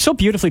Wand. Well, they're so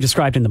beautifully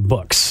described in the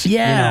books.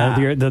 Yeah.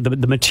 You know,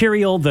 the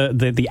material,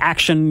 the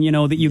action, you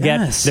know, that you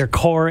Yes. get, their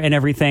core and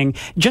everything.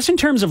 Just in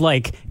terms of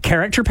like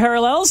character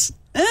parallels,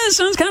 it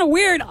sounds kind of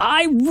weird.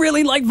 I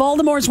really like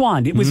Voldemort's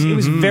wand. It was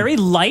very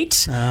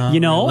light, you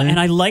know, really? and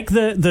I like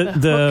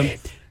the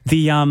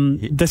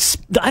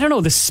I don't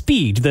know, the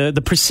speed,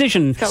 the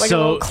precision Got like a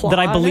little claw that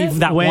I on believe it?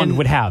 that wand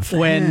would have.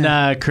 When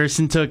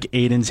Kirsten took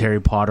Aiden's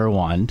Harry Potter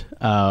wand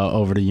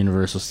over to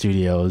Universal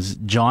Studios,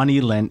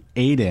 Johnny lent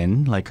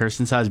Aiden, like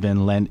Kirsten's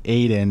husband, lent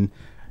Aiden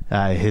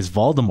his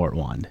Voldemort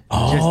wand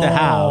just to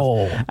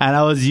have. And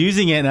I was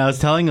using it, and I was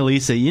telling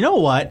Elisa, you know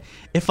what?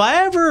 If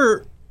I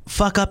ever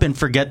fuck up and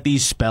forget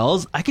these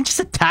spells, I can just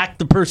attack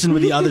the person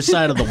with the other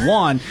side of the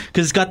wand,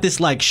 because it's got this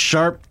like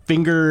sharp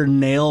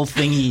fingernail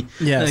thingy.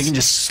 Yes. And I can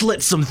just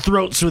slit some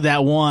throats with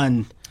that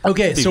wand.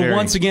 Okay, so very-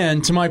 once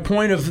again, to my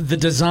point of the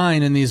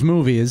design in these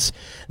movies,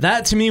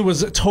 that to me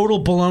was a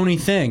total baloney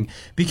thing,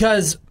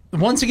 because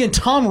once again,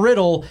 Tom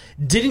Riddle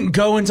didn't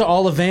go into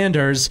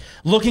Ollivanders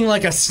looking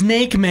like a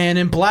snake man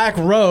in black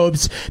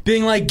robes,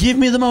 being like, give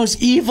me the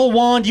most evil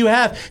wand you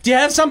have. Do you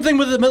have something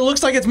with it that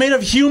looks like it's made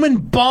of human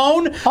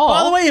bone?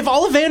 By the way, if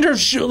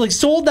Ollivanders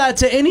sold that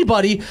to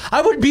anybody,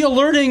 I would be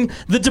alerting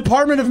the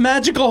Department of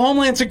Magical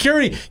Homeland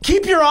Security.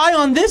 Keep your eye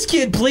on this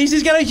kid, please.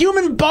 He's got a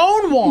human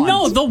bone wand.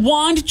 No, the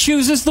wand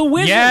chooses the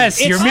wizard.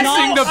 Yes, you're It's missing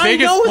not- the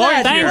biggest I know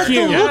point that, here. but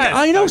the look, Yes.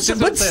 I know,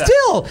 but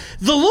still,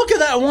 the look of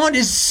that wand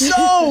is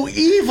so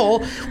evil.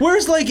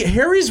 Whereas, like,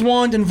 Harry's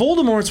wand and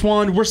Voldemort's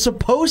wand were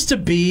supposed to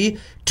be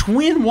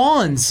twin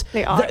wands.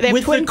 They are. They have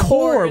with twin the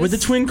core, cores. with the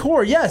twin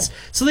core. Yes,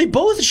 so they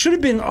both should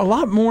have been a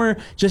lot more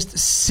just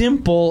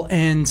simple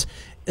and.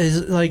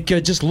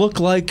 Just look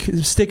like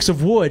sticks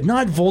of wood,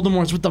 not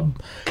Voldemort's with the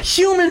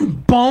human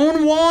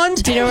bone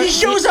wand. you know He what-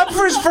 shows up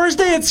for his first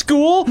day at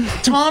school.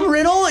 Tom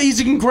Riddle, he's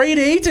in grade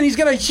 8, and he's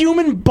got a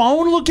human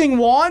bone-looking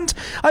wand.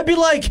 I'd be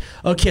like,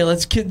 okay,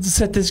 let's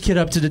set this kid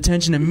up to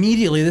detention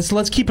immediately.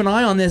 Let's keep an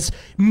eye on this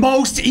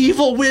most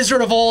evil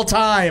wizard of all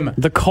time.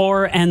 The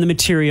core and the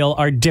material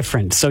are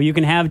different, so you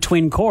can have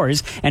twin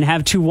cores and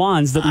have two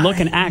wands that look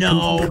and act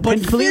No, but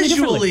completely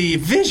differently.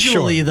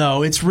 visually Sure.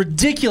 though, it's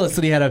ridiculous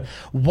that he had a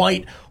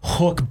white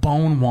hook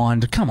bone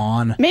wand. Come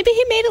on. Maybe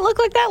he made it look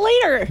like that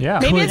later. Yeah.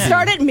 Maybe it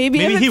started. Maybe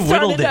he it started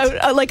whittled it.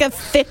 out like a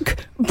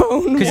thick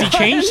bone. Because he wand.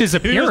 changed his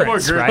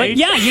appearance, more right? But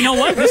yeah, you know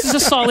what? This is a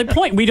solid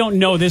point. We don't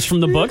know this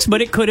from the books,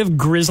 but it could have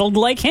grizzled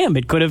like him.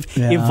 It could have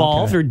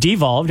evolved or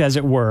devolved, as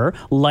it were,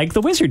 like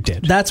the wizard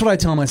did. That's what I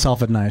tell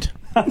myself at night.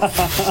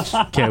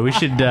 Okay, we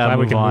should we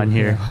move can on move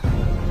here.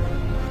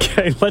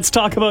 Okay, let's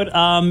talk about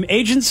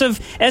Agents of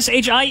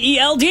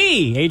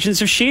S.H.I.E.L.D,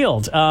 Agents of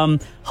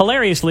S.H.I.E.L.D.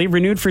 Hilariously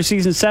renewed for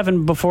season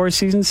 7 before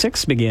season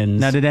 6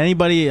 begins. Now, did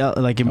anybody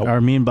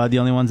are me and Bud the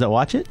only ones that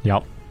watch it?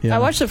 Yep. Yeah. I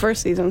watched the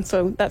first season,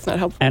 so that's not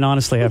helpful. And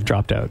honestly, I've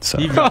dropped out. So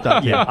You've dropped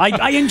out. yeah,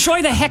 I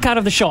enjoy the heck out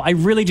of the show. I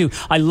really do.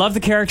 I love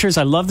the characters.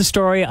 I love the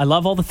story. I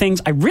love all the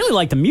things. I really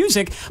like the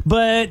music,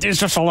 but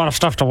there's just a lot of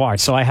stuff to watch.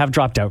 So I have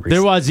dropped out recently.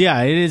 There was,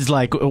 yeah. It is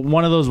like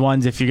one of those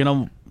ones. If you're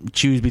gonna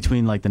choose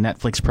between like the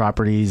Netflix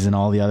properties and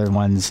all the other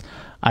ones,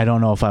 I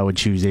don't know if I would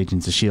choose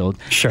Agents of S.H.I.E.L.D.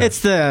 Sure.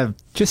 It's the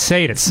Just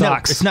say it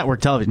sucks. It's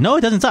network television. No,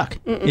 it doesn't suck.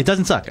 It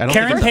doesn't suck. I don't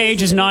Karen think it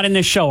Page is not in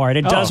this show, Art.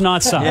 It does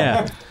not suck.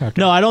 Yeah.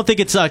 No, I don't think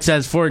it sucks.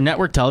 As for a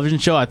network television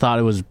show, I thought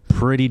it was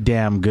pretty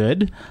damn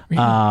good,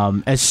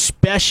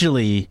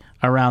 especially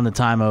around the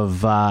time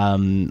of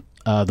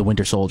The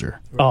Winter Soldier.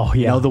 Oh, yeah.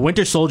 You know, The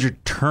Winter Soldier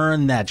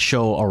turned that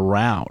show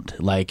around.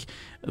 Like,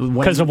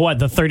 because of what?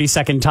 The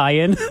 30-second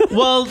tie-in?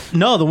 Well,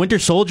 no, The Winter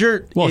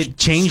Soldier, it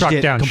changed struck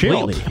it down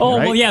completely. S.H.I.E.L.D. Oh,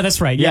 right? well, yeah,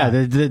 that's right. Yeah.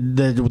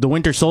 The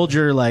Winter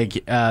Soldier,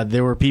 like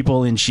there were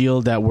people in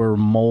S.H.I.E.L.D. that were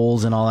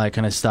moles and all that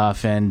kind of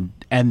stuff, and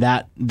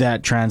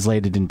that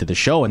translated into the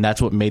show, and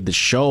that's what made the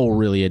show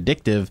really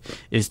addictive,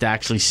 is to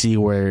actually see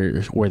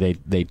where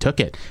they took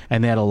it.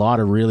 And they had a lot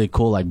of really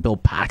cool, like Bill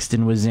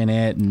Paxton was in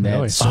it, and they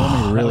had so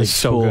many really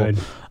so cool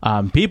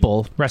good.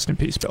 people Rest in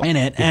peace, Bill. in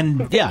it,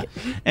 and yeah,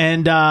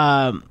 and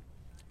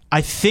I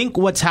think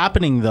what's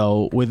happening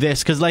though with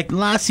this, because like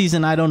last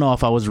season, I don't know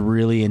if I was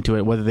really into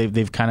it. Whether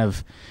they've kind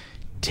of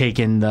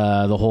taken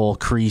the whole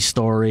Kree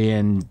story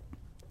and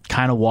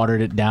kind of watered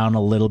it down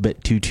a little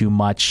bit too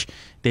much.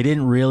 They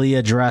didn't really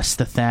address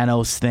the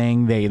Thanos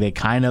thing. They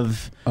kind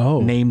of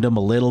named him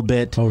a little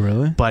bit. Oh,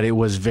 really? But it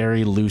was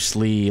very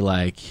loosely,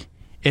 like,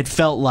 it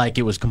felt like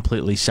it was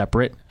completely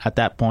separate at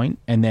that point.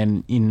 And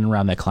then in and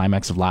around the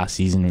climax of last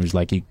season, it was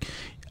like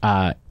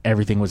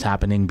everything was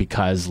happening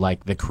because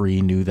like the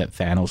Kree knew that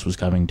Thanos was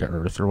coming to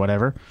Earth or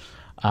whatever.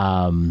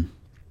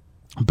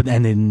 But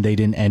then they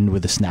didn't end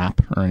with a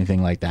snap or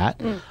anything like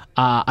that.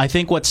 I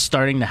think what's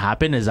starting to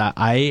happen is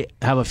I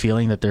have a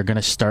feeling that they're going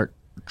to start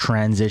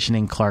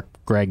transitioning Clark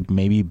Gregg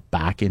maybe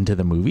back into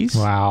the movies.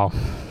 Wow.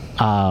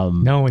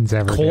 No one's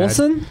ever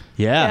Coulson?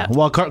 Yeah.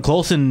 Well,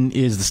 Coulson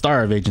is the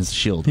star of Agents of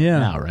S.H.I.E.L.D.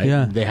 now, right?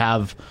 Yeah. They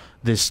have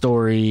this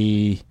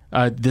story.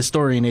 This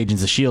story in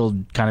Agents of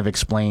S.H.I.E.L.D. kind of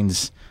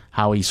explains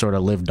how he sort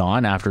of lived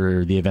on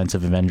after the events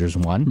of Avengers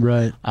 1.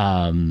 Right.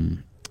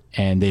 And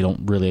they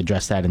don't really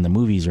address that in the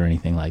movies or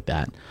anything like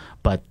that.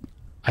 But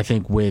I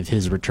think with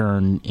his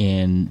return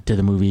to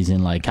the movies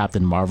in like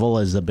Captain Marvel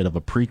as a bit of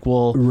a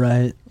prequel.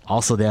 Right.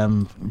 Also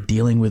them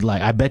dealing with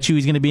like, I bet you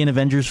he's going to be in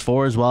Avengers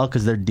 4 as well,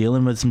 because they're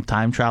dealing with some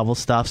time travel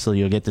stuff. So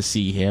you'll get to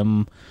see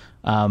him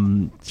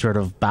sort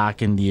of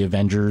back in the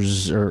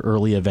Avengers or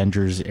early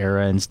Avengers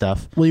era and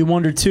stuff. Well, you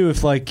wonder too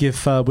if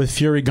with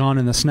Fury gone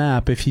in the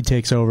snap, if he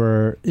takes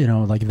over,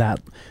 like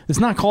that. It's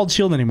not called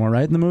S.H.I.E.L.D. anymore,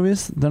 right? In the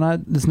movies,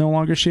 it's no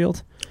longer S.H.I.E.L.D.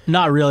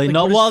 Not really. Like,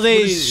 no. What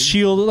is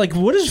S.H.I.E.L.D. Like,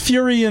 what is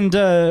Fury and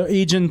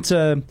Agent?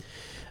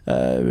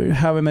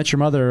 How I Met Your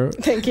Mother.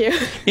 Thank you.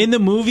 In the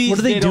movies, what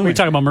are they doing? We're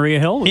talking about Maria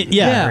Hill?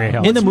 Yeah. Maria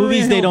Hill. In the What's movies,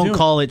 Maria they Hill don't doing?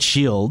 call it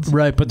S.H.I.E.L.D.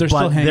 Right, but they're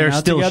still hanging they're out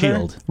still together?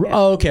 S.H.I.E.L.D.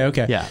 Oh,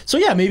 okay. Yeah. So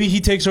yeah, maybe he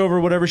takes over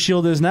whatever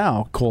S.H.I.E.L.D. is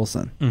now,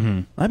 Coulson.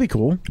 Mm-hmm. That'd be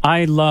cool.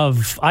 I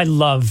love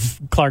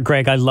Clark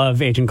Gregg. I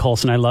love Agent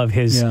Coulson. I love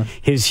his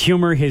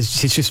humor, his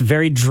just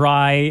very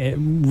dry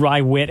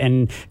wit,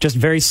 and just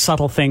very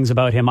subtle things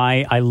about him.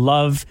 I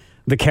love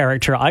the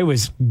character. I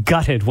was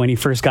gutted when he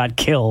first got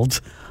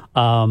killed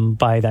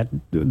by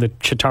the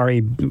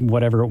Chitauri,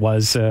 whatever it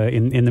was,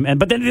 in the end.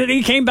 But then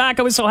he came back.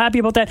 I was so happy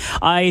about that.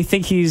 I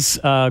think he's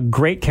a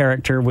great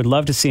character. Would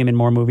love to see him in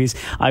more movies.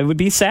 I would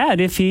be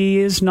sad if he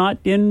is not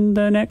in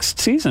the next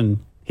season,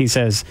 he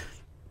says,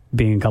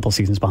 being a couple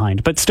seasons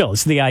behind. But still,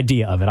 it's the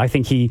idea of it. I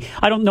think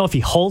I don't know if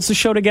he holds the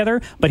show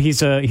together, but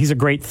he's a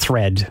great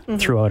thread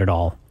throughout it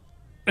all.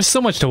 There's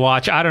so much to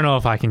watch. I don't know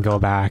if I can go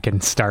back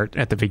and start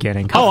at the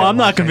beginning. I'm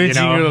not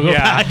convincing you to go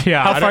back.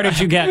 Yeah. How far did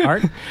you get,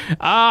 Art?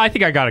 I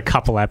think I got a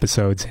couple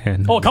episodes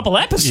in. Oh, a couple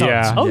episodes?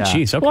 Yeah. Oh,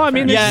 jeez. Okay. Well, I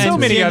mean, there's so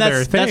many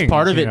other things. That's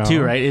part of it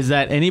too, right? Is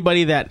that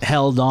anybody that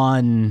held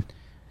on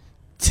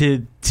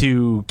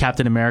to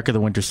Captain America: The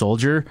Winter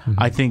Soldier,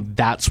 I think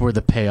that's where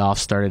the payoff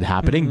started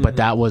happening. But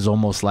that was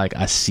almost like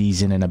a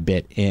season and a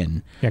bit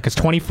in. Yeah, because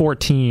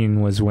 2014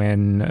 was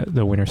when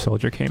The Winter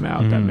Soldier came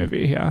out. That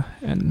movie, yeah,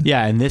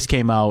 and this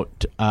came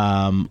out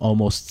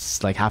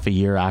almost like half a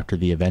year after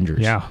the Avengers.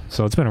 Yeah,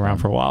 so it's been around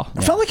for a while.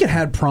 I felt like it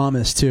had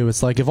promise too.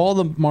 It's like if all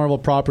the Marvel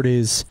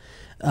properties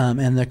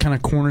and the kind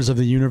of corners of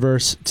the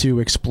universe to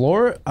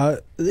explore,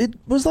 it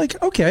was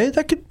like, okay, you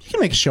can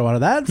make a show out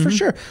of that for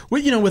sure.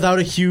 Without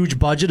a huge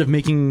budget of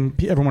making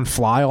everyone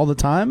fly all the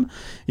time,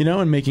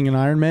 and making an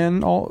Iron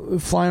Man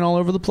flying all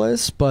over the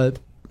place. But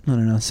I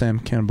don't know, Sam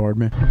kind of bored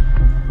me.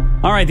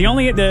 All right,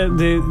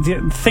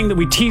 the thing that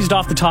we teased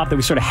off the top that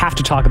we sort of have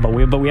to talk about,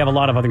 but we have a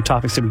lot of other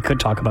topics that we could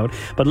talk about,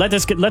 but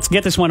let's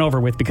get this one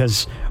over with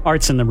because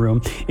Art's in the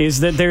room,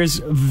 is that there's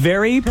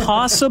very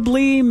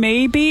possibly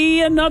maybe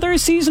another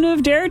season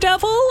of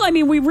Daredevil. I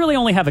mean, we really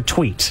only have a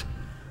tweet.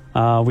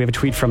 We have a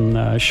tweet from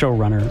the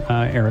showrunner,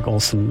 Eric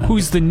Olson.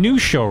 Who's the new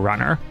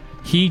showrunner.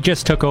 He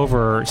just took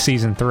over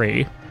season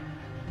 3,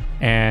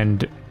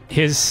 and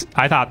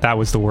I thought that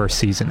was the worst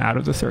season out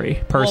of the 3.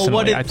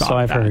 Personally, I thought so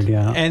I've heard,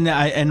 yeah.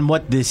 And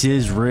what this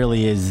is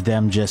really is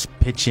them just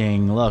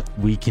pitching, look,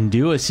 we can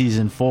do a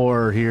season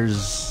 4.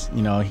 Here's,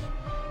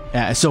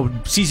 so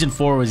season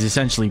 4 was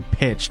essentially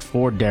pitched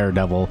for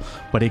Daredevil,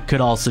 but it could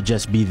also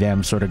just be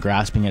them sort of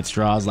grasping at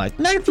straws like,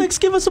 Netflix,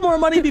 give us some more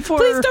money before...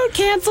 Please don't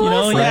cancel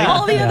us like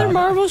all the other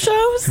Marvel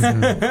shows.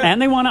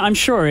 And they want to, I'm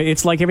sure,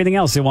 it's like everything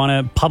else. They want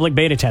to public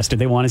beta test it.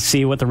 They want to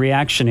see what the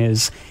reaction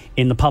is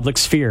in the public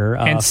sphere.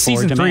 And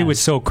season 3 was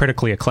so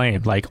critically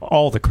acclaimed. Like,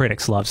 all the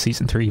critics love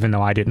season 3, even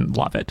though I didn't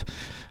love it.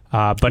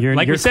 But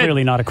you're said,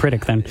 clearly not a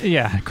critic then.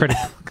 Yeah,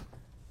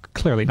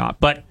 clearly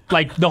not. But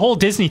like the whole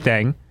Disney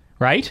thing,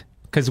 right?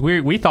 Because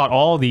we thought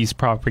all these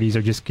properties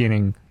are just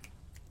getting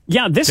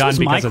this done was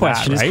my because of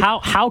question: that, right?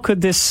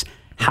 is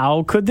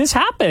how could this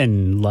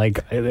happen?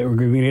 Like, we're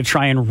going to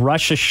try and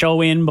rush a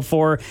show in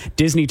before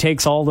Disney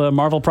takes all the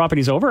Marvel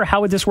properties over? How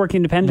would this work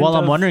independent? Well,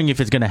 I'm wondering if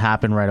it's going to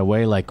happen right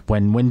away. Like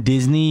when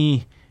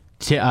Disney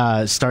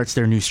starts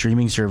their new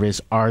streaming service,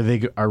 are they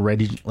going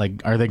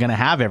to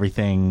have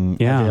everything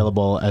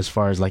available as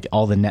far as like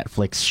all the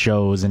Netflix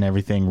shows and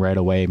everything right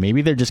away?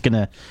 Maybe they're just going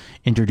to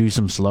introduce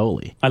them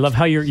slowly. I love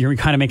how you're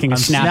kind of making a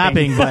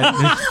snapping, but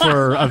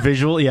for a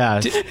visual,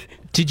 yeah.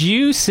 Did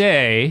you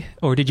say,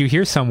 or did you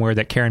hear somewhere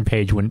that Karen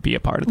Page wouldn't be a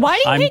part of this? Why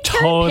do you I'm hate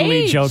totally Karen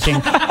Page? joking.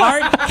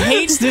 Art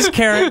hates this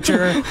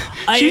character.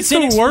 She's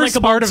the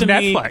worst part of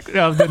Netflix.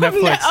 Of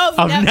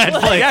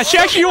Netflix. Yeah, she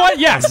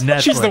actually, yes,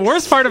 she's the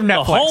worst part of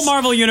Netflix. The whole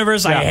Marvel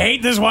universe. I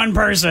hate this one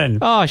person.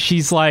 Oh,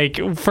 she's like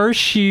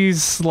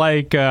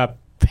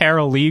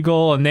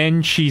paralegal, and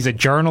then she's a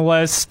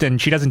journalist,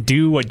 and she doesn't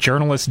do what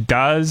journalists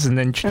does, and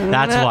then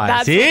that's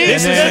why. See,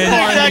 this is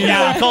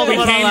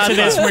we came to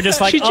this. We're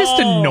just like, she's just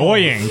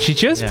annoying. She's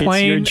just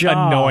plain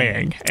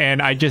annoying,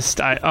 and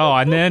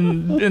and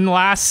then in the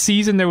last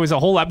season there was a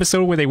whole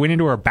episode where they went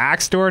into her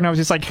backstory, and I was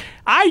just like,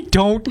 I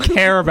don't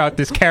care about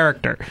this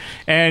character,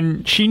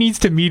 and she needs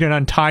to meet an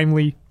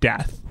untimely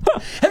death.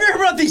 Have you heard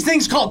about these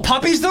things called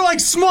puppies? They're like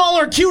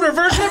smaller, cuter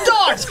version of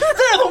dogs.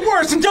 They're the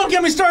worst, and don't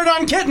get me started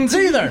on kittens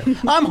either.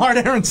 I'm Hart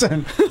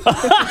Aronson.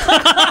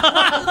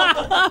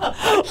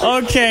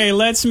 Okay,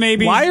 let's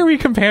maybe... Why are we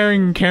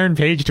comparing Karen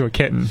Page to a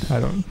kitten? I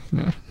don't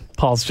know.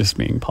 Paul's just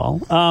being Paul.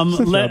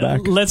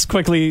 Let's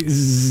quickly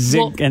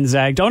zig and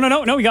zag. Oh,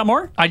 no, we got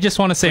more? I just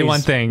want to say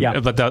one thing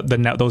about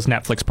those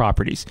Netflix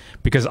properties,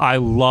 because I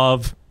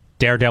love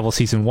Daredevil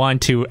season 1,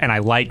 2, and I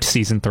liked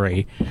season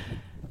 3.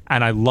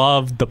 And I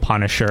love The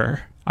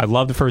Punisher. I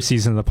love the first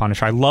season of The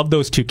Punisher. I love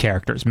those two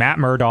characters, Matt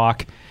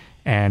Murdock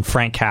and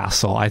Frank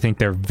Castle. I think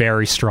they're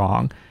very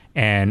strong.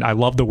 And I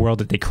love the world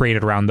that they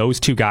created around those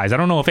two guys. I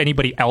don't know if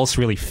anybody else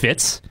really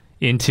fits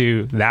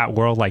into that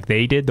world like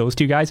they did, those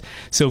two guys.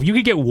 So if you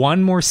could get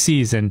one more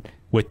season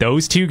with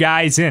those two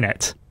guys in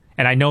it,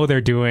 and I know they're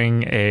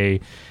doing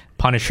a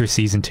Punisher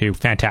season 2,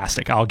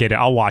 fantastic. I'll get it.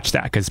 I'll watch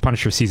that because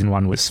Punisher season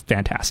 1 was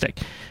fantastic.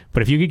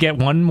 But if you could get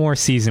one more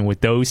season with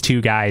those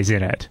two guys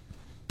in it,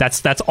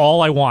 that's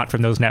all I want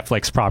from those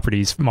Netflix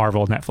properties,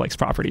 Marvel Netflix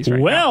properties. Right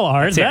well, now.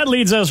 Art, that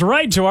leads us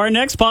right to our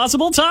next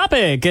possible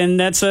topic, and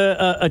that's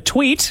a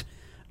tweet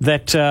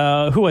that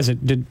who was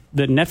it?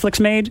 That Netflix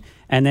made,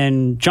 and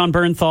then John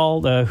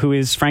Bernthal, who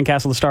is Frank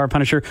Castle, the star of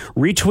Punisher,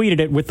 retweeted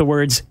it with the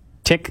words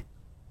 "Tick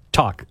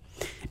Tock,"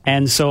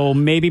 and so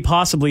maybe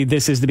possibly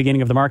this is the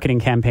beginning of the marketing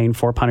campaign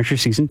for Punisher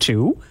season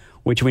 2,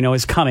 which we know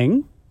is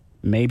coming.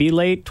 Maybe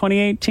late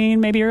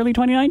 2018, maybe early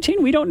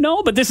 2019. We don't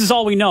know, but this is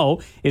all we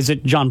know is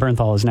that John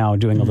Bernthal is now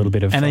doing a little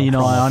bit of. And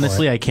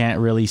I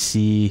can't really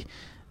see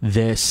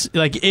this.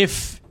 Like,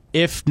 if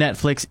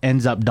Netflix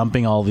ends up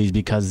dumping all these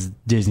because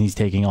Disney's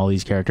taking all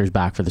these characters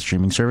back for the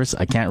streaming service,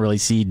 I can't really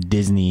see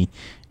Disney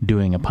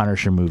doing a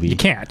Punisher movie. You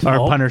can't.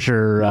 Or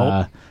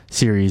Punisher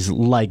series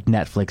like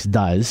Netflix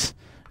does.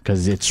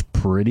 Because it's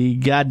pretty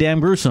goddamn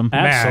gruesome.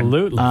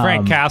 Absolutely.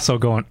 Frank Castle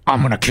going,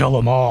 I'm going to kill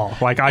them all.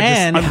 Like,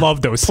 I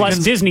love those plus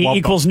scenes. Disney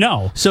equals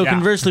no. So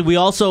conversely, we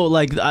also,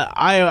 like,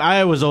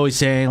 I was always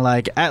saying,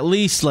 like, at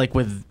least, like,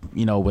 with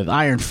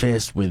Iron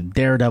Fist, with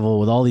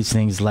Daredevil, with all these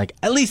things, like,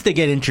 at least they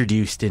get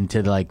introduced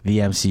into, like, the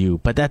MCU.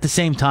 But at the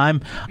same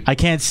time, I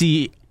can't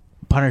see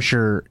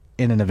Punisher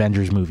in an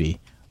Avengers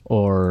movie.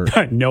 Or,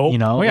 nope.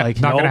 not going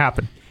to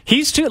happen.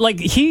 He's too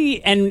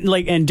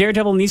and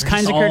Daredevil and these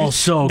kinds of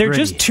characters. They're gritty.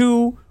 Just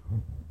too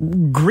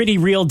gritty,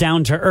 real,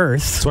 down to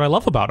earth. That's what I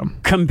love about him.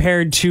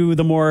 Compared to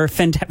the more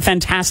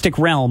fantastic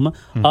realm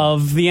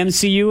of the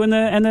MCU and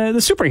the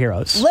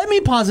superheroes. Let me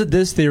posit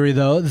this theory,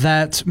 though,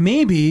 that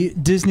maybe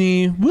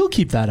Disney will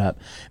keep that up.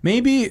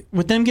 Maybe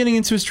with them getting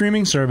into a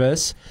streaming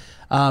service,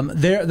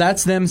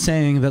 That's them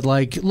saying that,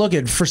 like, look,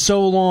 for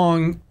so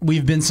long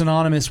we've been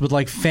synonymous with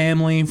like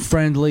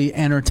family-friendly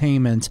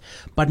entertainment,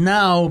 but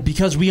now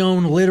because we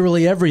own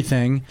literally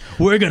everything,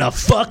 we're gonna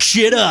fuck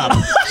shit up.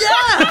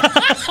 Yeah,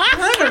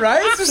 kind of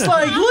right. It's just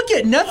like, look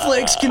at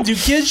Netflix can do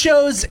kids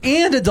shows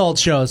and adult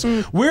shows.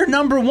 We're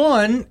number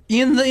one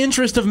in the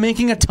interest of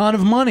making a ton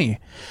of money,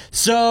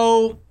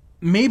 so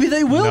maybe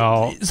they will.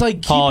 No. It's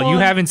like, Paul, you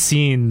haven't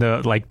seen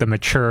the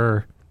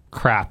mature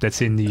crap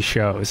that's in these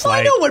shows. Well,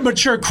 I know what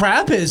mature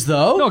crap is,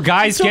 though. No,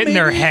 guys So getting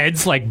their maybe-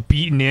 heads like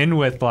beaten in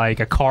with like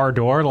a car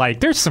door.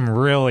 Like, there's some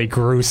really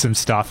gruesome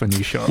stuff in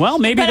these shows. Well,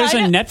 maybe But there's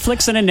a I-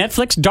 Netflix and a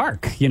Netflix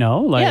Dark, you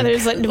know? Like, Yeah,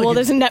 there's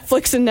there's a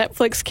Netflix and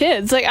Netflix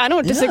Kids. Like, I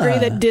don't disagree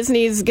Yeah. that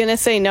Disney's gonna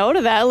say no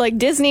to that. Like,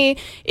 Disney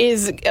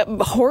is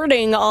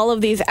hoarding all of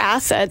these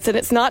assets, and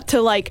it's not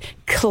to like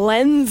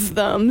cleanse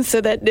them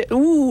so that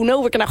ooh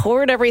no, we're gonna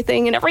hoard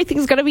everything and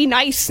everything's gonna be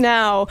nice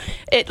now.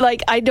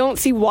 I don't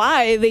see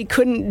why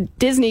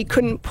Disney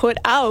couldn't put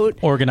out.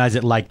 Organize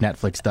it like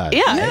Netflix does.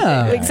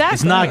 Yeah, exactly.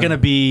 It's not going to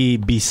be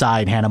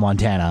beside Hannah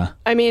Montana.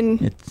 I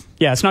mean,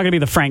 yeah, it's not going to be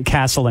the Frank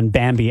Castle and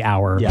Bambi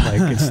hour. Yeah.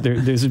 Like,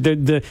 there's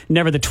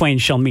never the twain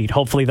shall meet.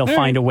 Hopefully, they'll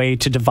find a way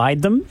to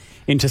divide them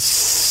into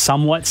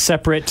somewhat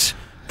separate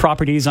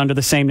properties under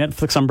the same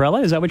Netflix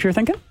umbrella. Is that what you're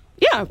thinking?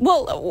 yeah.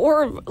 Well,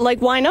 or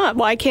like, why not?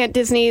 Why can't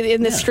Disney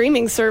in the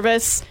streaming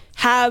service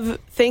have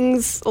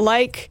things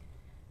like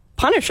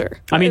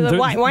Punisher? I mean,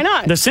 why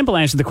not? The simple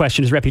answer to the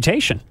question is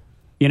reputation.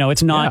 You know,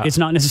 it's not. Yeah. It's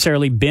not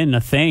necessarily been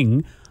a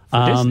thing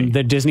Disney.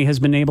 that Disney has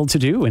been able to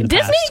do in the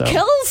Disney past. So.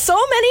 kills so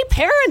many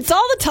parents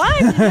all the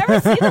time. Did you ever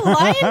see The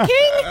Lion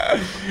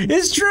King?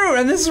 It's true,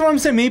 and this is what I'm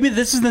saying. Maybe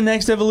this is the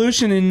next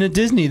evolution in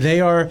Disney. They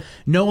are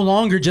no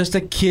longer just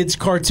a kids'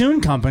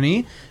 cartoon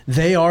company.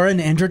 They are an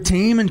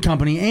entertainment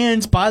company,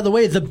 and by the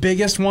way, the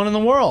biggest one in the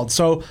world.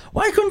 So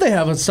why couldn't they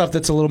have stuff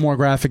that's a little more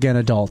graphic and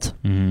adult?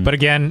 But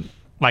again,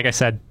 like I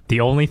said,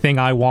 the only thing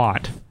I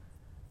want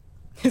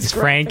is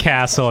Frank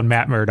Castle and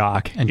Matt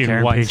Murdock And in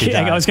Karen one Page.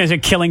 season. I was going to say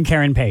killing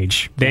Karen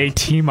Page. They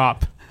team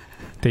up.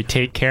 They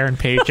take Karen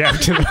Page out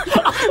to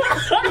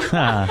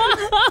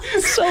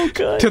So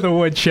good. to the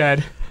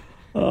woodshed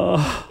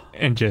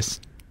and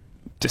just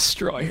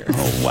destroy her.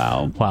 Oh,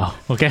 wow. Wow.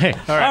 Okay.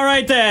 All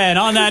right, then,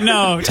 on that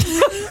note.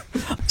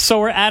 So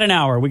we're at an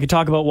hour. We could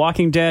talk about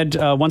Walking Dead,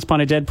 Once Upon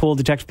a Deadpool,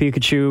 Detective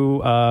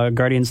Pikachu,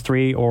 Guardians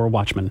 3, or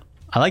Watchmen.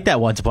 I like that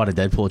Once Upon a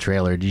Deadpool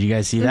trailer. Did you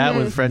guys see that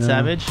with Fred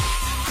Savage?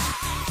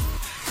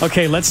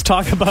 Okay, let's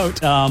talk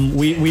about.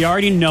 We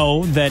already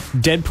know that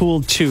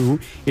Deadpool 2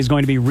 is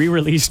going to be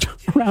re-released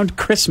around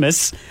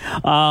Christmas,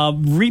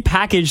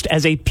 repackaged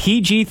as a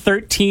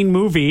PG-13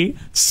 movie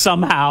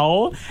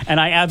somehow, and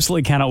I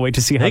absolutely cannot wait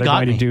to see how they're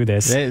going to do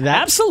this.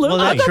 Absolutely, Well,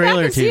 that I'll go back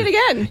trailer and see it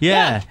again.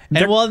 Yeah,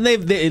 and well,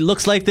 it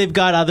looks like they've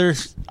got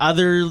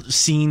other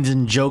scenes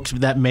and jokes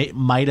that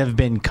might have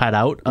been cut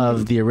out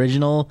of the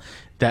original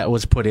that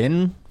was put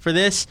in for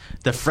this.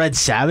 The Fred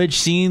Savage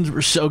scenes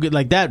were so good,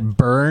 like that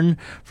burn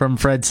from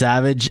Fred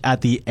Savage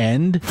at the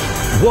end.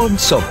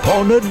 Once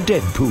Upon a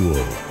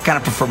Deadpool. Kind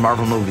of prefer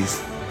Marvel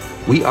movies.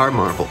 We are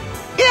Marvel.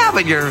 Yeah,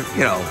 but you're,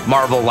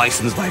 Marvel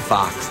licensed by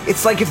Fox.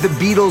 It's like if the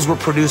Beatles were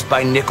produced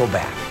by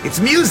Nickelback. It's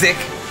music,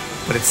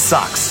 but it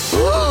sucks.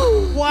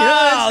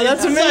 Wow,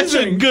 that's amazing.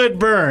 Such a good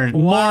burn.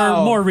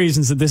 More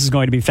reasons that this is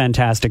going to be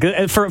fantastic.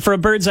 For a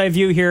bird's eye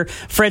view here,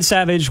 Fred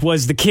Savage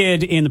was the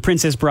kid in The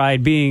Princess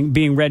Bride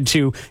being read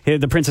to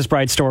the Princess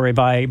Bride story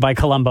by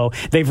Columbo.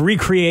 They've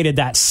recreated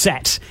that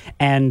set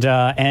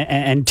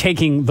and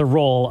taking the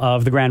role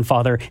of the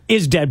grandfather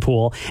is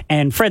Deadpool.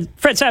 And Fred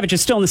Savage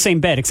is still in the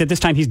same bed, except this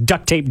time he's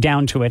duct taped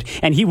down to it,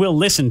 and he will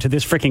listen to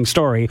this freaking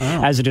story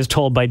as it is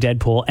told by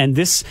Deadpool. And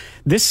this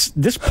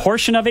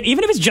portion of it,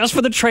 even if it's just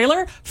for the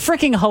trailer,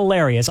 freaking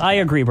hilarious. I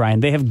agree, Brian.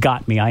 They have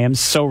got me. I am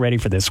so ready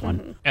for this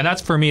one. And that's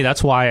for me.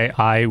 That's why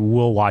I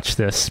will watch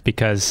this,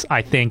 because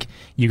I think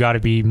you got to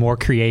be more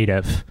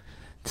creative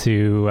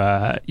to,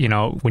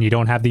 when you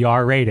don't have the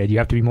R rated, you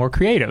have to be more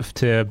creative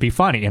to be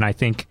funny. And I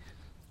think.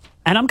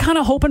 And I'm kind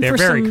of hoping They're for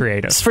very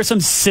creative. for some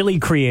silly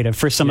creative,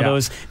 for some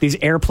of these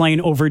airplane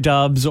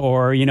overdubs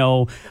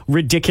or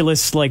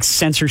ridiculous like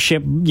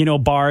censorship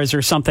bars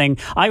or something.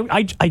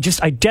 I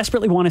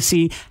desperately want to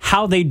see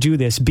how they do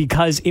this,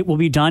 because it will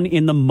be done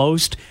in the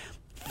most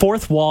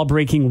fourth wall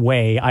breaking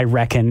way, I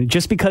reckon,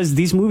 just because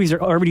these movies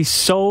are already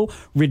so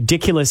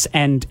ridiculous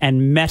and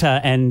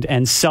meta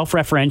and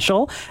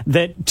self-referential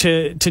that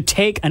to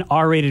take an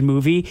R-rated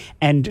movie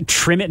and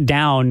trim it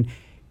down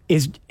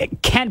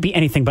it can't be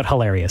anything but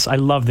hilarious. I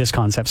love this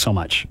concept so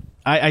much.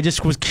 I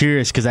just was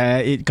curious because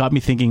it got me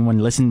thinking when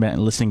listening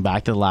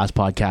back to the last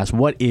podcast.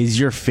 What is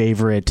your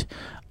favorite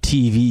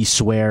TV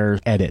swear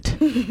edit?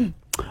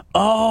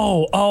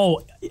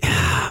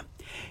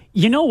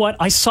 You know what?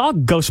 I saw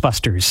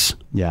Ghostbusters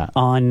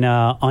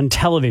on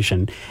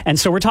television. And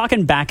so we're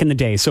talking back in the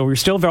day. So we're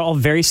still all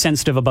very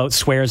sensitive about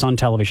swears on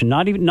television,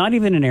 not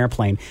even an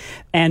airplane.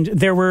 And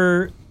there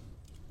were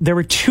there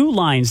were two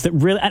lines that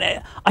really,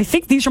 and I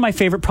think these are my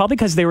favorite, probably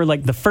because they were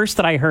like the first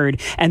that I heard,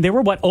 and they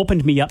were what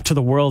opened me up to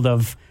the world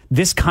of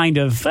this kind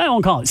of, I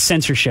won't call it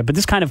censorship, but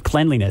this kind of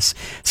cleanliness.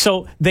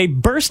 So they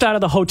burst out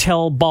of the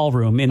hotel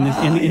ballroom in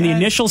the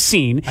initial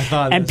scene,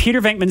 and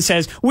Peter Venkman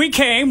says, "We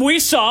came, we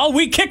saw,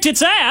 we kicked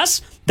its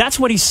ass." That's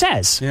what he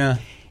says. Yeah.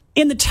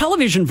 In the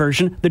television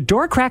version, the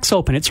door cracks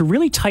open. It's a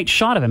really tight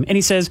shot of him, and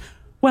he says,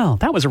 "Well,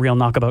 that was a real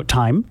knockabout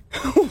time."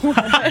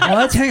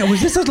 Let's hang on.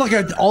 Was this like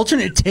an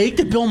alternate take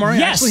that Bill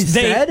Murray actually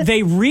said?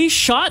 They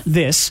reshot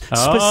this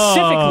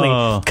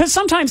specifically. Because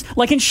sometimes,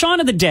 like in Shaun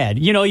of the Dead,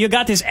 you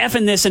got this F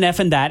and this and F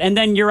and that, and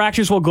then your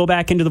actors will go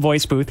back into the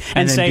voice booth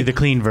and then say, do the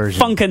clean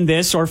version. Funkin'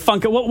 this or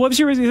Funkin'. What was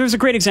there's a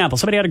great example.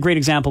 Somebody had a great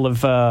example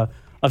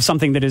of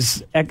something that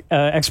is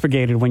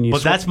expurgated when you...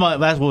 But that's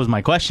what was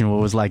my question.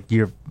 What was like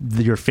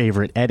your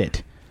favorite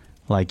edit?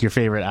 Like your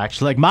favorite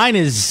action? Like mine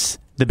is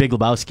The Big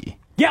Lebowski.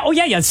 Yeah. Oh,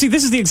 yeah. See,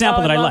 this is the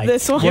example that I like.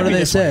 This one. What do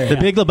they say? The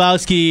Big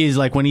Lebowski is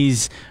like when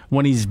he's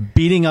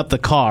beating up the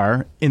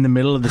car in the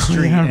middle of the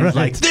street. And it's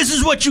like, "This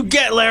is what you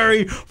get,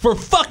 Larry, for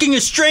fucking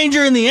a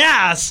stranger in the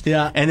ass."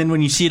 Yeah. And then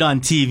when you see it on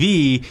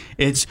TV,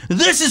 it's,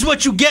 "This is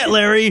what you get,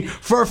 Larry,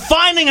 for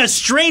finding a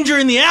stranger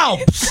in the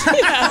Alps."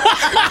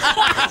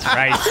 That's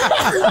right.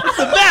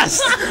 The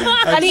best.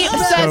 And he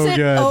says it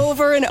good.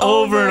 over and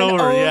over and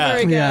over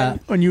again. Yeah.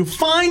 When you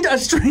find a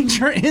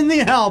stranger in the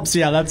Alps.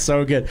 Yeah, that's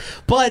so good.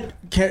 But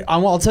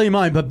I'll tell you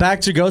mine, but back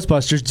to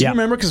Ghostbusters. Do you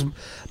remember? Because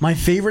my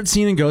favorite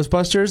scene in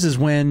Ghostbusters is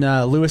when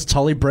Louis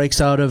Tully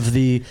breaks out of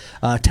the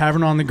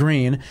Tavern on the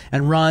Green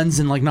and runs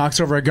and like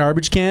knocks over a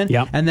garbage can.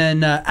 Yeah. And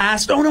then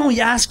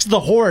he asks the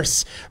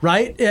horse,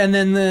 right? And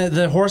then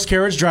the horse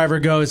carriage driver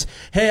goes,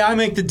 "Hey, I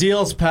make the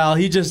deals, pal."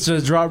 He just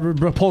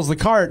pulls the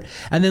cart.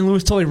 And then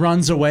Louis Tully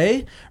runs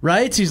away,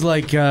 right? He's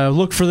like,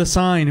 "Look for the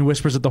sign," he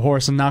whispers at the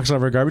horse and knocks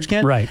over a garbage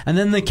can. Right. And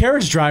then the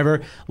carriage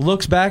driver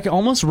looks back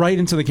almost right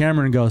into the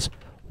camera and goes,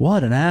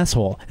 "What an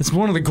asshole." It's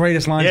one of the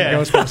greatest lines of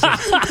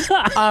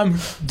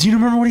Ghostbusters. Do you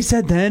remember what he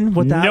said then?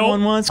 What that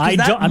one was? Because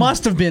that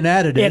must have been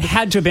edited. It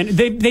had to have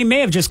been. They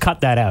may have just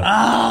cut that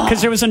out.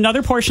 Because there was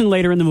another portion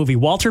later in the movie.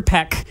 Walter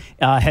Peck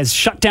has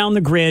shut down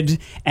the grid,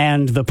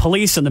 and the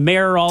police and the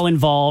mayor are all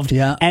involved.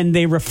 Yeah. And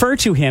they refer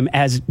to him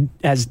as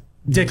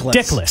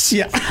Dickless.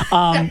 Yeah.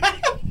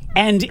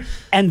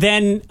 And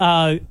then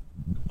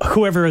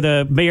whoever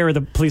the mayor or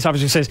the police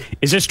officer says,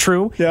 "Is this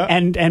true?" Yeah.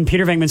 And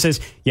Peter Venkman says,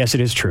 "Yes,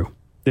 it is true.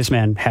 This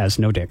man has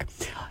no dick."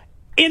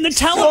 In the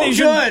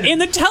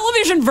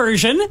television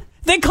version,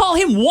 they call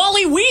him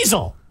Wally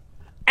Weasel.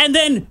 And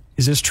then,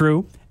 "Is this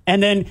true?"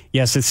 And then,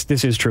 "Yes,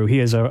 this is true. He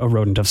is a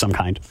rodent of some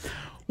kind."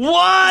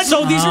 What?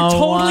 So these are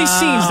totally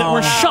scenes that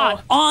were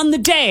shot on the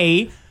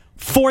day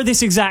for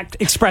this exact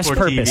express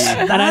purpose.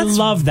 TV. And I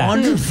love that.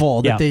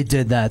 Wonderful that they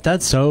did that.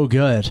 That's so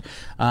good.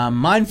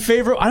 My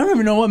favorite, I don't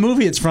even know what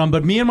movie it's from,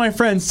 but me and my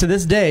friends to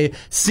this day,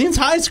 since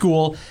high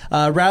school,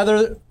 I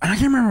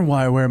can't remember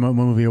what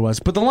movie it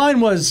was, but the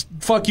line was,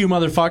 "Fuck you,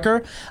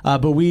 motherfucker."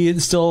 But we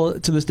still,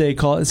 to this day,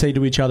 say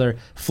to each other,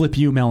 "Flip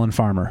you, melon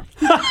farmer."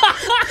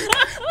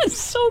 That's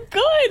so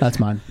good. That's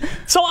mine.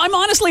 So I'm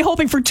honestly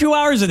hoping for 2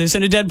 hours of this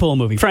in a Deadpool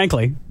movie,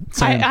 frankly.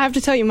 I have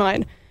to tell you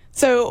mine.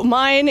 So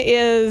mine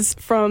is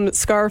from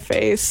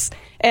Scarface,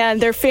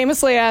 and they're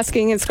famously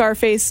asking in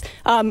Scarface,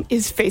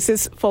 his face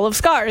is full of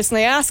scars, and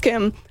they ask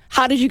him,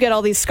 "How did you get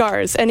all these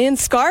scars?" And in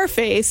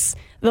Scarface,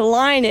 the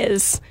line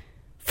is,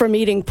 "From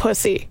eating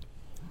pussy."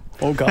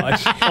 Oh,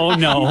 gosh. Oh,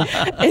 no.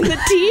 In the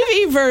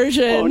TV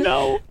version, Oh,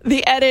 no.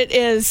 the edit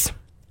is,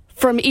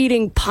 "From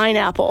eating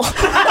pineapple."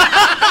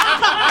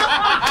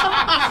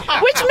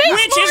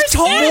 Which is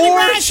totally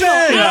rational.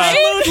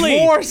 Absolutely.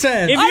 More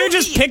sense. If you're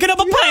just picking up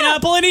a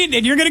pineapple and eating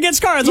it, you're going to get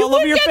scars all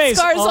over your face.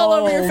 Scars all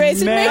over your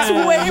face. man. It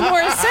makes way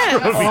more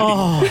sense.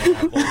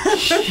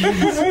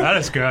 That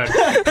is good.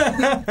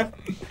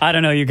 I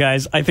don't know, you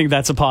guys. I think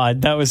that's a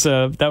pod. That was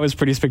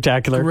pretty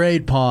spectacular.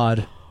 Great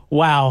pod.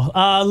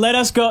 Wow. Let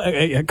us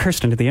go.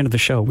 Kirsten, at the end of the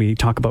show, we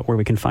talk about where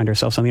we can find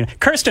ourselves on the internet.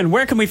 Kirsten,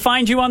 where can we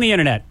find you on the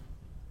internet?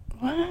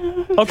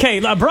 Okay,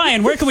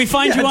 Brian, where can we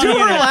find you on the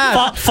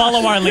internet?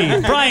 Follow our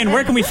lead. Brian,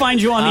 where can we find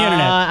you on the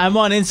internet? I'm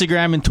on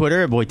Instagram and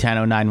Twitter at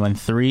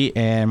Boytano913,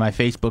 and my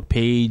Facebook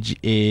page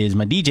is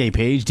my DJ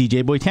page,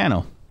 DJ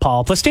Boytano.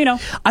 Paul Plastino.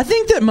 I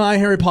think that my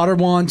Harry Potter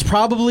wands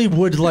probably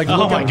would look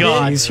my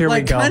God. Here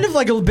we go. kind of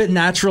like a bit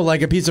natural,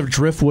 like a piece of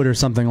driftwood or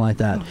something like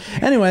that.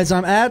 Anyways,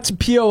 I'm at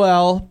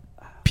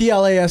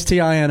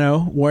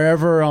POLPLASTINO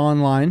wherever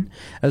online,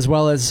 as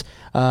well as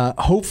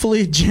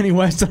hopefully Jenny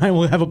West and I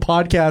will have a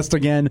podcast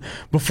again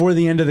before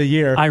the end of the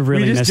year. I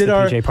really missed the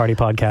PJ Party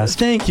podcast.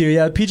 Thank you.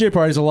 Yeah, PJ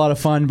Party is a lot of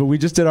fun, but we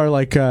just did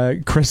our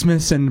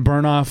Christmas and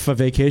burn off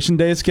vacation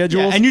day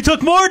schedules. Yeah, and you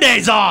took more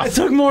days off. I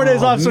took more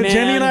days off, so man.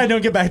 Jenny and I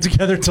don't get back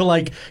together till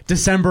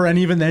December, and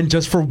even then,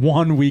 just for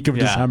 1 week of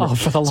December. Oh,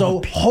 for the so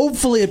long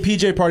hopefully a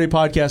PJ Party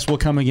podcast will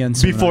come again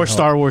soon. Before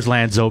Star Wars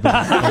Land's open.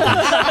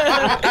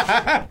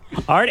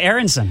 Art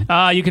Aronson.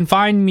 You can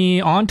find me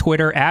on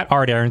Twitter at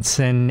Art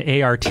Aronson,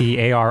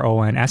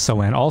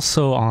 ARTARONSON.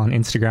 Also on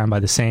Instagram by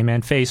the same,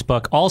 and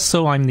Facebook.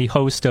 Also, I'm the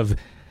host of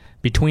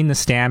Between the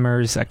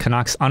Stammers, a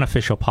Canucks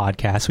unofficial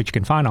podcast, which you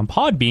can find on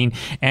Podbean,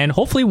 and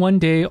hopefully one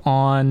day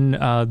on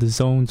the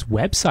Zone's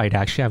website.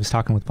 Actually, I was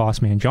talking with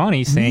boss man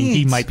Johnny, saying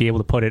he might be able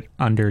to put it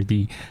under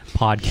the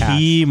podcast.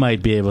 He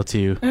might be able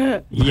to.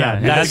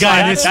 That's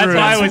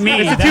why I was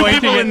me. Two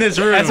people in this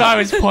room. That's why I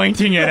was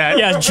pointing it at.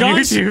 Yeah,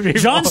 John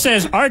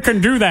says I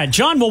can do that.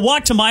 John will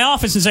walk to my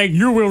office and say,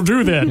 "You will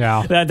do that."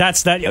 Yeah,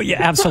 that's that. Yeah,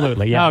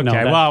 absolutely. Yeah.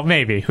 Okay. Well,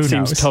 maybe. Who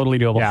seems knows? totally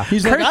doable. Yeah.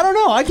 He's like, I don't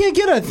know. I can't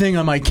get a thing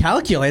on my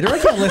calculator. I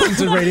can't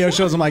listen to radio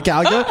shows on my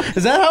calculator.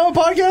 Is that how a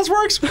podcast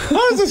works?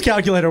 How does this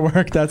calculator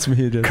work? That's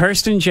me, dude.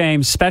 Kirsten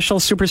James,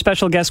 super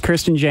special guest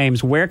Kirsten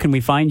James. Where can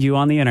we find you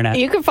on the internet?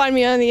 You can find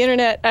me on the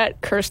internet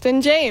at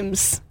Kirsten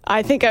James.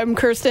 I think I'm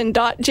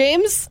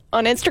Kirsten.James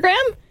on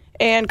Instagram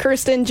and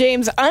Kirsten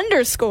James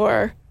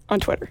 _ on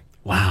Twitter.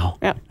 Wow.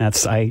 Yeah.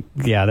 That's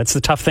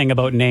the tough thing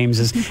about names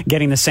is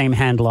getting the same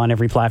handle on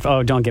every platform.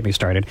 Oh, don't get me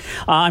started.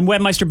 I'm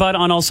Webmeister Bud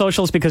on all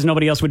socials because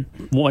nobody else would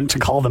want to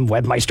call them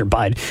Webmeister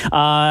Bud.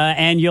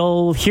 And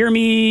you'll hear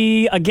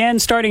me again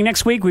starting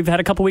next week. We've had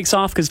a couple weeks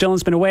off because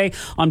Dylan's been away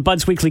on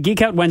Bud's Weekly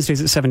Geek Out, Wednesdays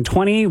at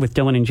 7:20 with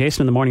Dylan and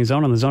Jason in the Morning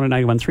Zone on the Zone at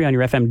 91.3 on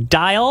your FM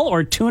dial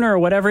or tuner or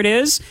whatever it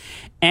is.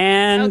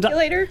 And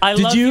calculator. I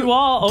love you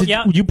all. Oh,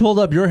 yeah. You pulled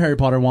up your Harry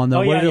Potter wand,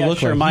 though. Oh, what did it look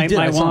sure. like?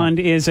 My wand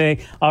is a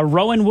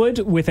rowan wood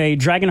with a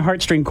dragon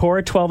heartstring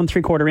core, 12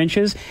 3/4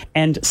 inches,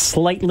 and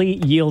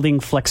slightly yielding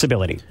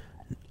flexibility.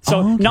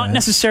 So not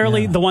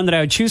necessarily the one that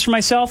I would choose for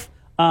myself,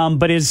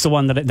 but is the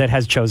one that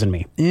has chosen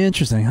me.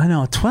 Interesting. I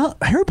know.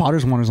 Harry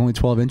Potter's one is only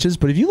 12 inches,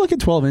 but if you look at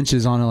 12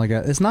 inches on it,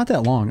 it's not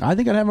that long. I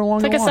think I'd have a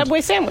longer It's like a wand.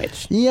 Subway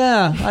sandwich.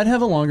 Yeah, I'd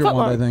have a longer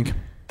wand, I think.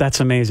 That's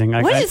amazing.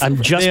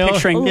 I'm just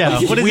picturing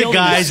what is it,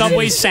 guys?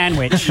 Subway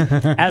sandwich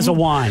as a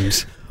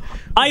wand.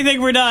 I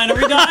think we're done. Are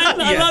we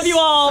done? I love you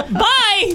all. Bye.